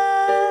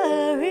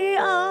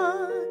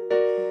on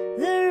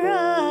the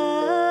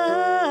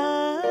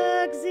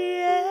rocks,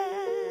 yeah.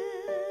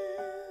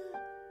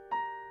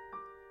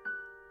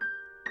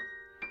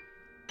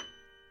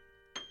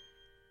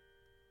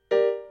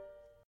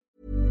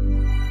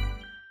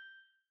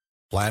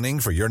 Planning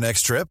for your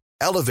next trip?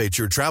 Elevate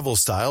your travel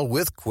style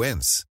with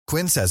Quince.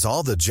 Quince has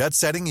all the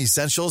jet-setting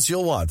essentials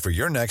you'll want for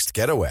your next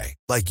getaway,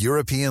 like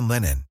European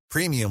linen,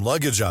 premium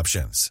luggage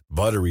options,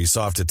 buttery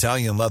soft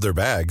Italian leather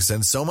bags,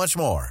 and so much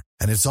more.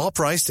 And it's all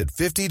priced at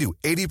 50 to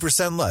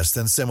 80% less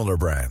than similar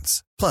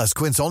brands. Plus,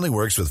 Quince only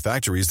works with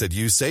factories that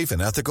use safe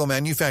and ethical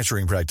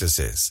manufacturing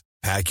practices.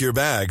 Pack your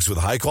bags with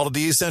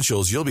high-quality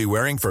essentials you'll be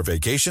wearing for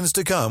vacations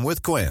to come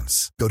with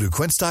Quince. Go to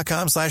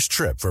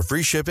quince.com/trip for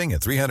free shipping and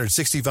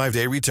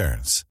 365-day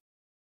returns.